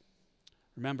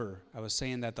 Remember, I was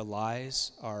saying that the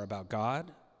lies are about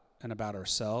God and about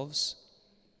ourselves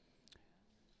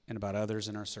and about others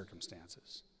and our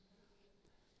circumstances.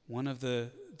 One of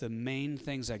the main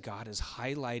things that God is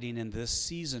highlighting in this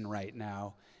season right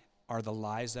now are the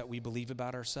lies that we believe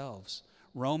about ourselves.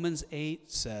 Romans 8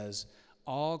 says,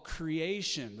 all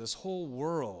creation, this whole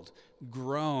world,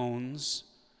 groans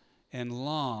and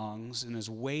longs and is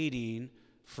waiting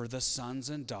for the sons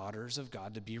and daughters of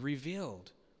God to be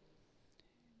revealed.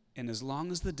 And as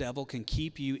long as the devil can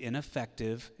keep you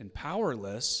ineffective and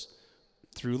powerless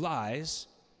through lies,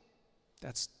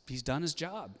 he's done his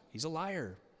job. He's a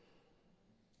liar.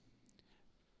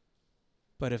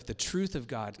 But if the truth of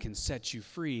God can set you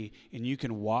free and you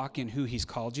can walk in who he's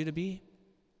called you to be,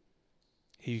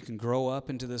 you can grow up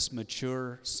into this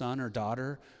mature son or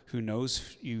daughter who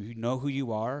knows you know who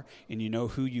you are and you know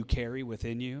who you carry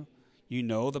within you. You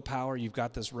know the power. You've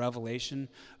got this revelation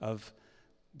of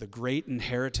the great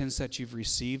inheritance that you've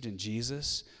received in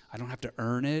Jesus. I don't have to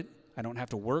earn it. I don't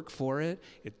have to work for it.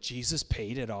 Jesus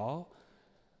paid it all.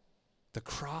 The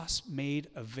cross made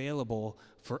available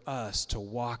for us to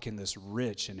walk in this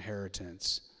rich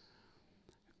inheritance,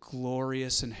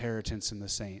 glorious inheritance in the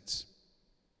saints.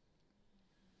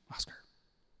 Oscar.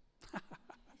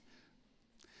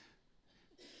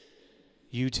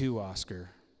 You too,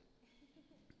 Oscar.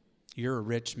 You're a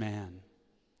rich man.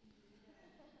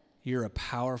 You're a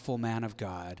powerful man of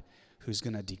God who's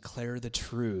going to declare the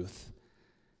truth,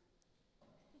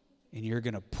 and you're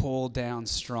going to pull down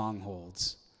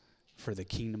strongholds for the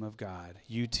kingdom of God.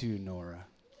 You too, Nora.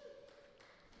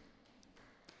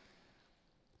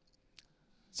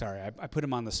 Sorry, I put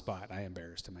him on the spot. I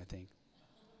embarrassed him, I think.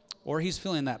 Or he's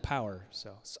feeling that power.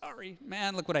 So, sorry,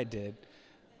 man, look what I did.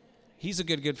 He's a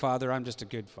good father. I'm just a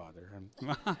good father.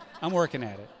 I'm working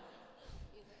at it.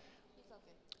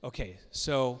 Okay,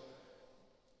 so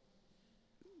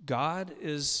God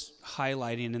is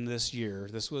highlighting in this year.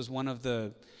 This was one of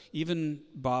even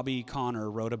Bobby Conner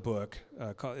wrote a book.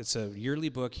 It's a yearly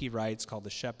book he writes called The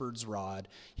Shepherd's Rod.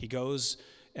 He goes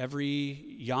every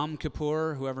Yom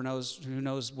Kippur, who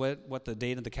knows what the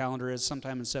date of the calendar is,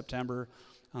 sometime in September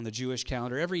on the Jewish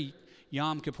calendar. Every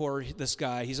Yom Kippur, this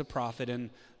guy, he's a prophet in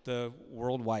the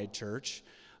worldwide church.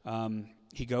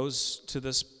 He goes to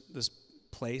this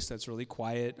place that's really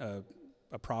quiet,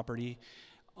 a property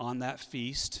on that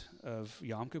feast of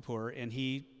Yom Kippur, and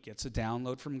he gets a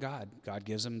download from God. God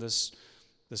gives him this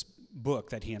book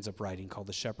that he ends up writing called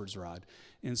The Shepherd's Rod.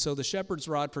 And so the Shepherd's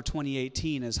Rod for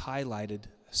 2018 has highlighted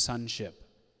sonship.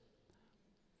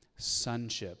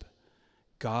 Sonship.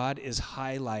 God is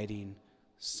highlighting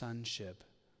sonship.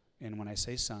 And when I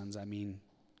say sons, I mean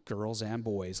girls and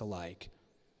boys alike.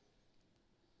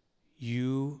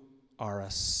 You are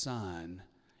a son.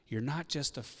 You're not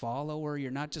just a follower.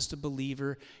 You're not just a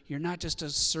believer. You're not just a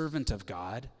servant of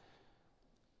God.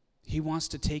 He wants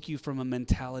to take you from a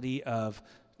mentality of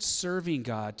serving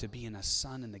God to being a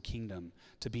son in the kingdom,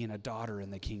 to being a daughter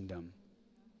in the kingdom.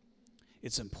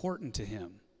 It's important to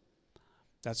him.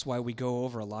 That's why we go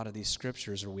over a lot of these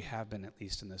scriptures, or we have been at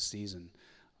least in this season,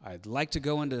 I'd like to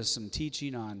go into some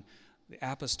teaching on the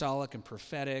apostolic and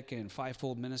prophetic and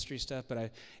fivefold ministry stuff,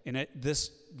 but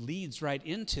this leads right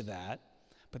into that.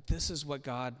 But this is what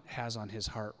God has on his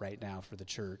heart right now for the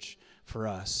church, for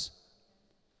us.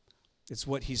 It's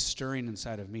what he's stirring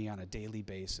inside of me on a daily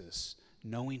basis,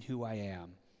 knowing who I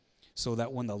am, so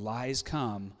that when the lies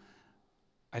come,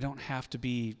 I don't have to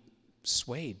be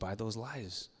swayed by those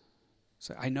lies.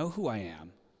 So I know who I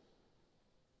am.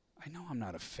 I know I'm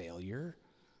not a failure.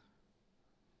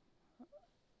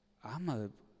 I'm a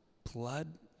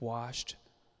blood-washed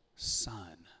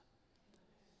son,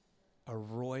 a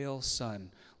royal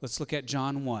son. Let's look at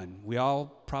John 1. We all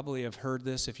probably have heard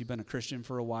this if you've been a Christian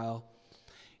for a while.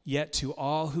 Yet to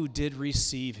all who did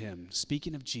receive him,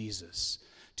 speaking of Jesus,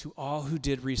 to all who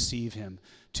did receive him,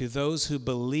 to those who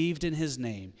believed in his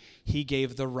name, he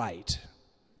gave the right.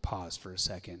 Pause for a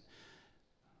second.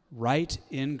 Right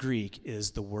in Greek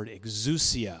is the word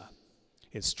exousia.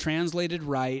 It's translated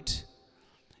right,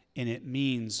 and it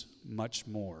means much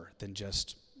more than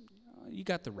just, you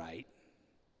got the right.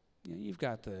 You've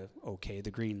got the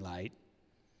green light.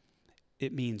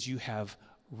 It means you have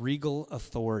regal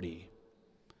authority.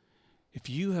 If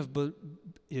you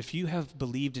have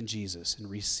believed in Jesus and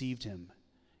received him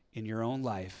in your own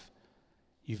life,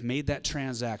 you've made that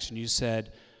transaction. You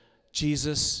said,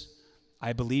 Jesus,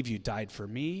 I believe you died for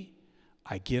me.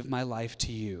 I give my life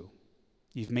to you.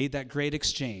 You've made that great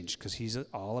exchange, because he's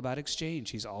all about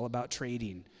exchange. He's all about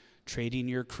trading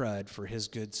your crud for his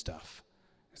good stuff.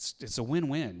 It's a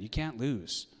win-win. You can't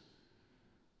lose.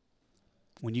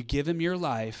 When you give him your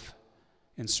life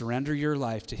and surrender your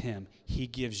life to him, he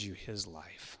gives you his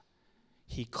life.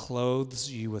 He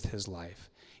clothes you with his life,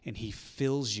 and he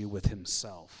fills you with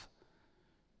himself.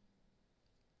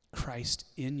 Christ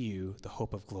in you, the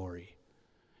hope of glory.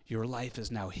 Your life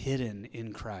is now hidden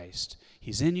in Christ.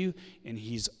 He's in you, and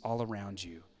he's all around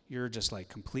you. You're just like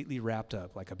completely wrapped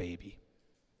up like a baby.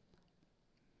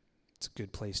 It's a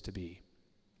good place to be.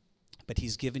 But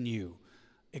he's given you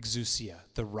exousia,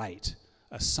 the right,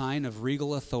 a sign of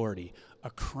regal authority, a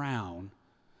crown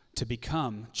to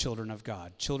become children of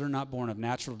God. Children not born of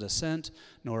natural descent,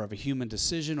 nor of a human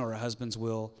decision or a husband's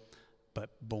will, but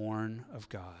born of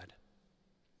God.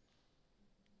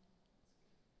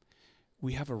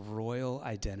 We have a royal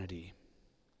identity.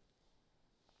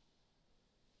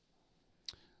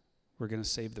 We're going to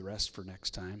save the rest for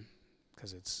next time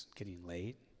because it's getting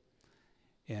late.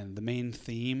 And the main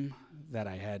theme that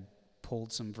I had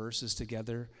pulled some verses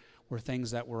together were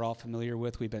things that we're all familiar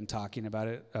with. We've been talking about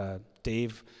it.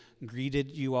 Dave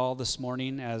greeted you all this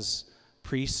morning as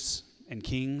priests and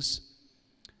kings.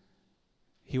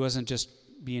 He wasn't just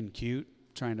being cute,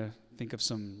 trying to think of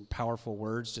some powerful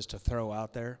words just to throw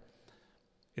out there.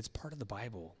 It's part of the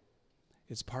Bible.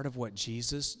 It's part of what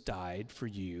Jesus died for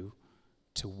you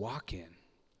to walk in.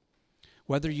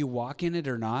 Whether you walk in it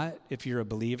or not, if you're a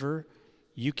believer,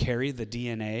 you carry the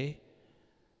DNA.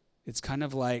 It's kind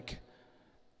of like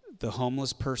the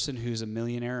homeless person who's a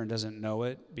millionaire and doesn't know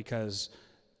it because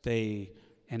they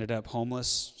ended up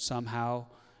homeless somehow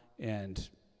and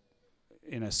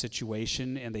in a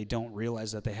situation, and they don't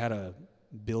realize that they had a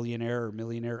billionaire or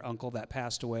millionaire uncle that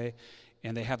passed away,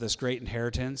 and they have this great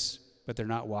inheritance, but they're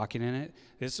not walking in it.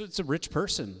 It's a rich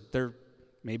person. They're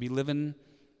maybe living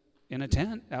in a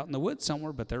tent out in the woods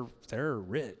somewhere, but they're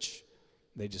rich.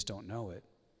 They just don't know it.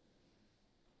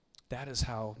 That is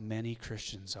how many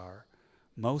Christians are.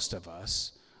 Most of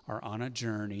us are on a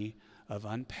journey of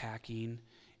unpacking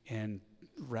and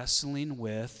wrestling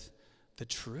with the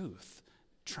truth,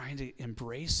 trying to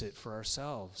embrace it for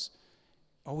ourselves.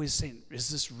 Always saying, is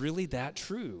this really that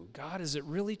true? God, is it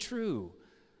really true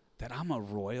that I'm a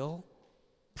royal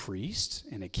priest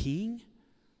and a king?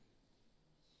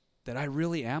 That I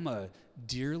really am a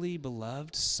dearly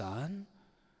beloved son?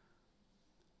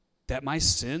 That my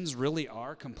sins really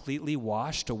are completely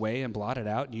washed away and blotted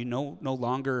out, and you no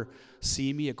longer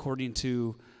see me according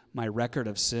to my record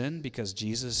of sin because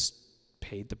Jesus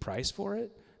paid the price for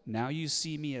it? Now you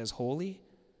see me as holy,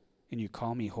 and you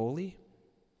call me holy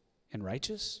and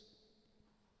righteous?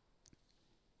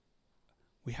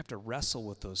 We have to wrestle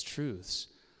with those truths.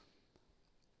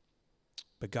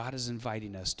 But God is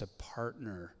inviting us to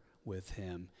partner with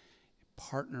him,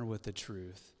 partner with the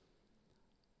truth,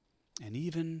 and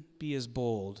even be as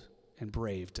bold and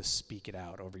brave to speak it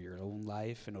out over your own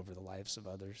life and over the lives of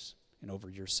others and over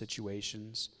your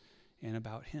situations and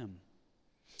about him.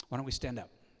 Why don't we stand up?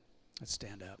 Let's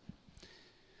stand up.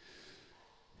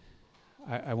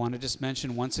 I want to just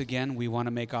mention once again, we want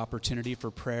to make opportunity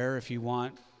for prayer. If you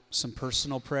want some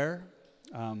personal prayer,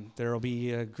 there will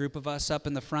be a group of us up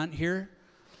in the front here.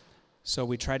 So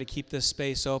we try to keep this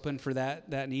space open for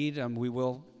that need. We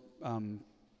will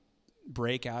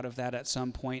break out of that at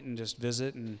some point and just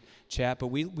visit and chat. But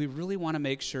we really want to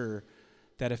make sure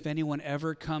that if anyone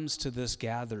ever comes to this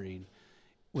gathering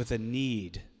with a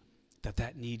need,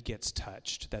 that need gets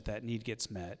touched, that need gets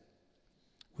met.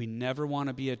 We never want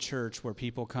to be a church where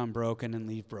people come broken and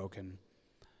leave broken.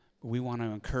 We want to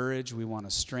encourage, we want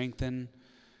to strengthen,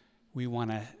 we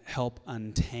want to help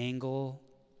untangle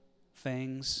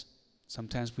things.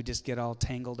 Sometimes we just get all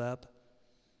tangled up,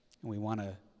 and we want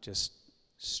to just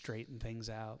straighten things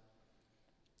out.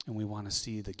 And we want to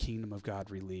see the kingdom of God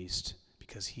released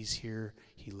because he's here,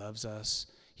 he loves us,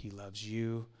 he loves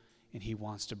you, and he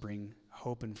wants to bring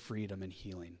hope and freedom and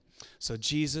healing. So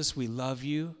Jesus, we love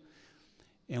you,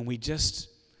 and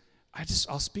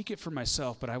I'll speak it for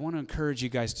myself, but I want to encourage you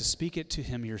guys to speak it to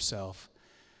him yourself.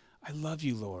 I love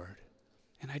you, Lord,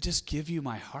 and I just give you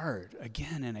my heart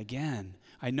again and again.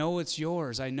 I know it's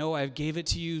yours. I know I gave it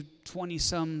to you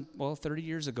 30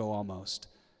 years ago almost.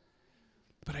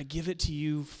 But I give it to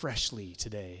you freshly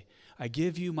today. I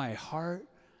give you my heart,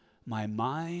 my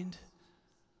mind,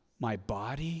 my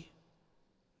body,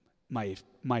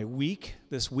 my week,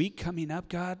 this week coming up,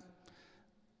 God.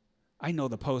 I know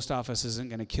the post office isn't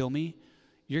going to kill me.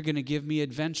 You're going to give me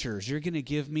adventures. You're going to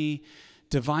give me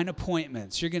divine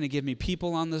appointments. You're going to give me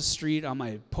people on the street on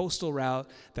my postal route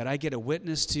that I get a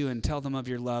witness to and tell them of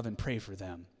your love and pray for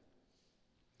them.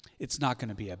 It's not going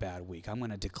to be a bad week. I'm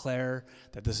going to declare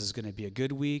that this is going to be a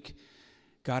good week.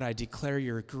 God, I declare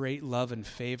your great love and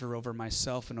favor over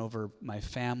myself and over my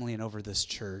family and over this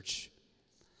church.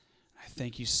 I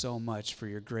thank you so much for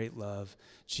your great love.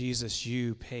 Jesus,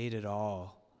 you paid it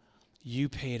all. You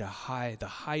paid the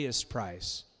highest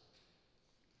price.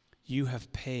 You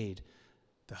have paid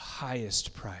the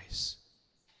highest price.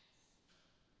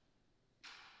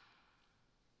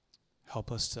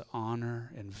 Help us to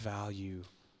honor and value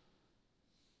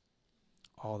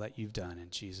all that you've done in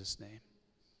Jesus' name.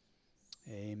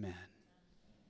 Amen.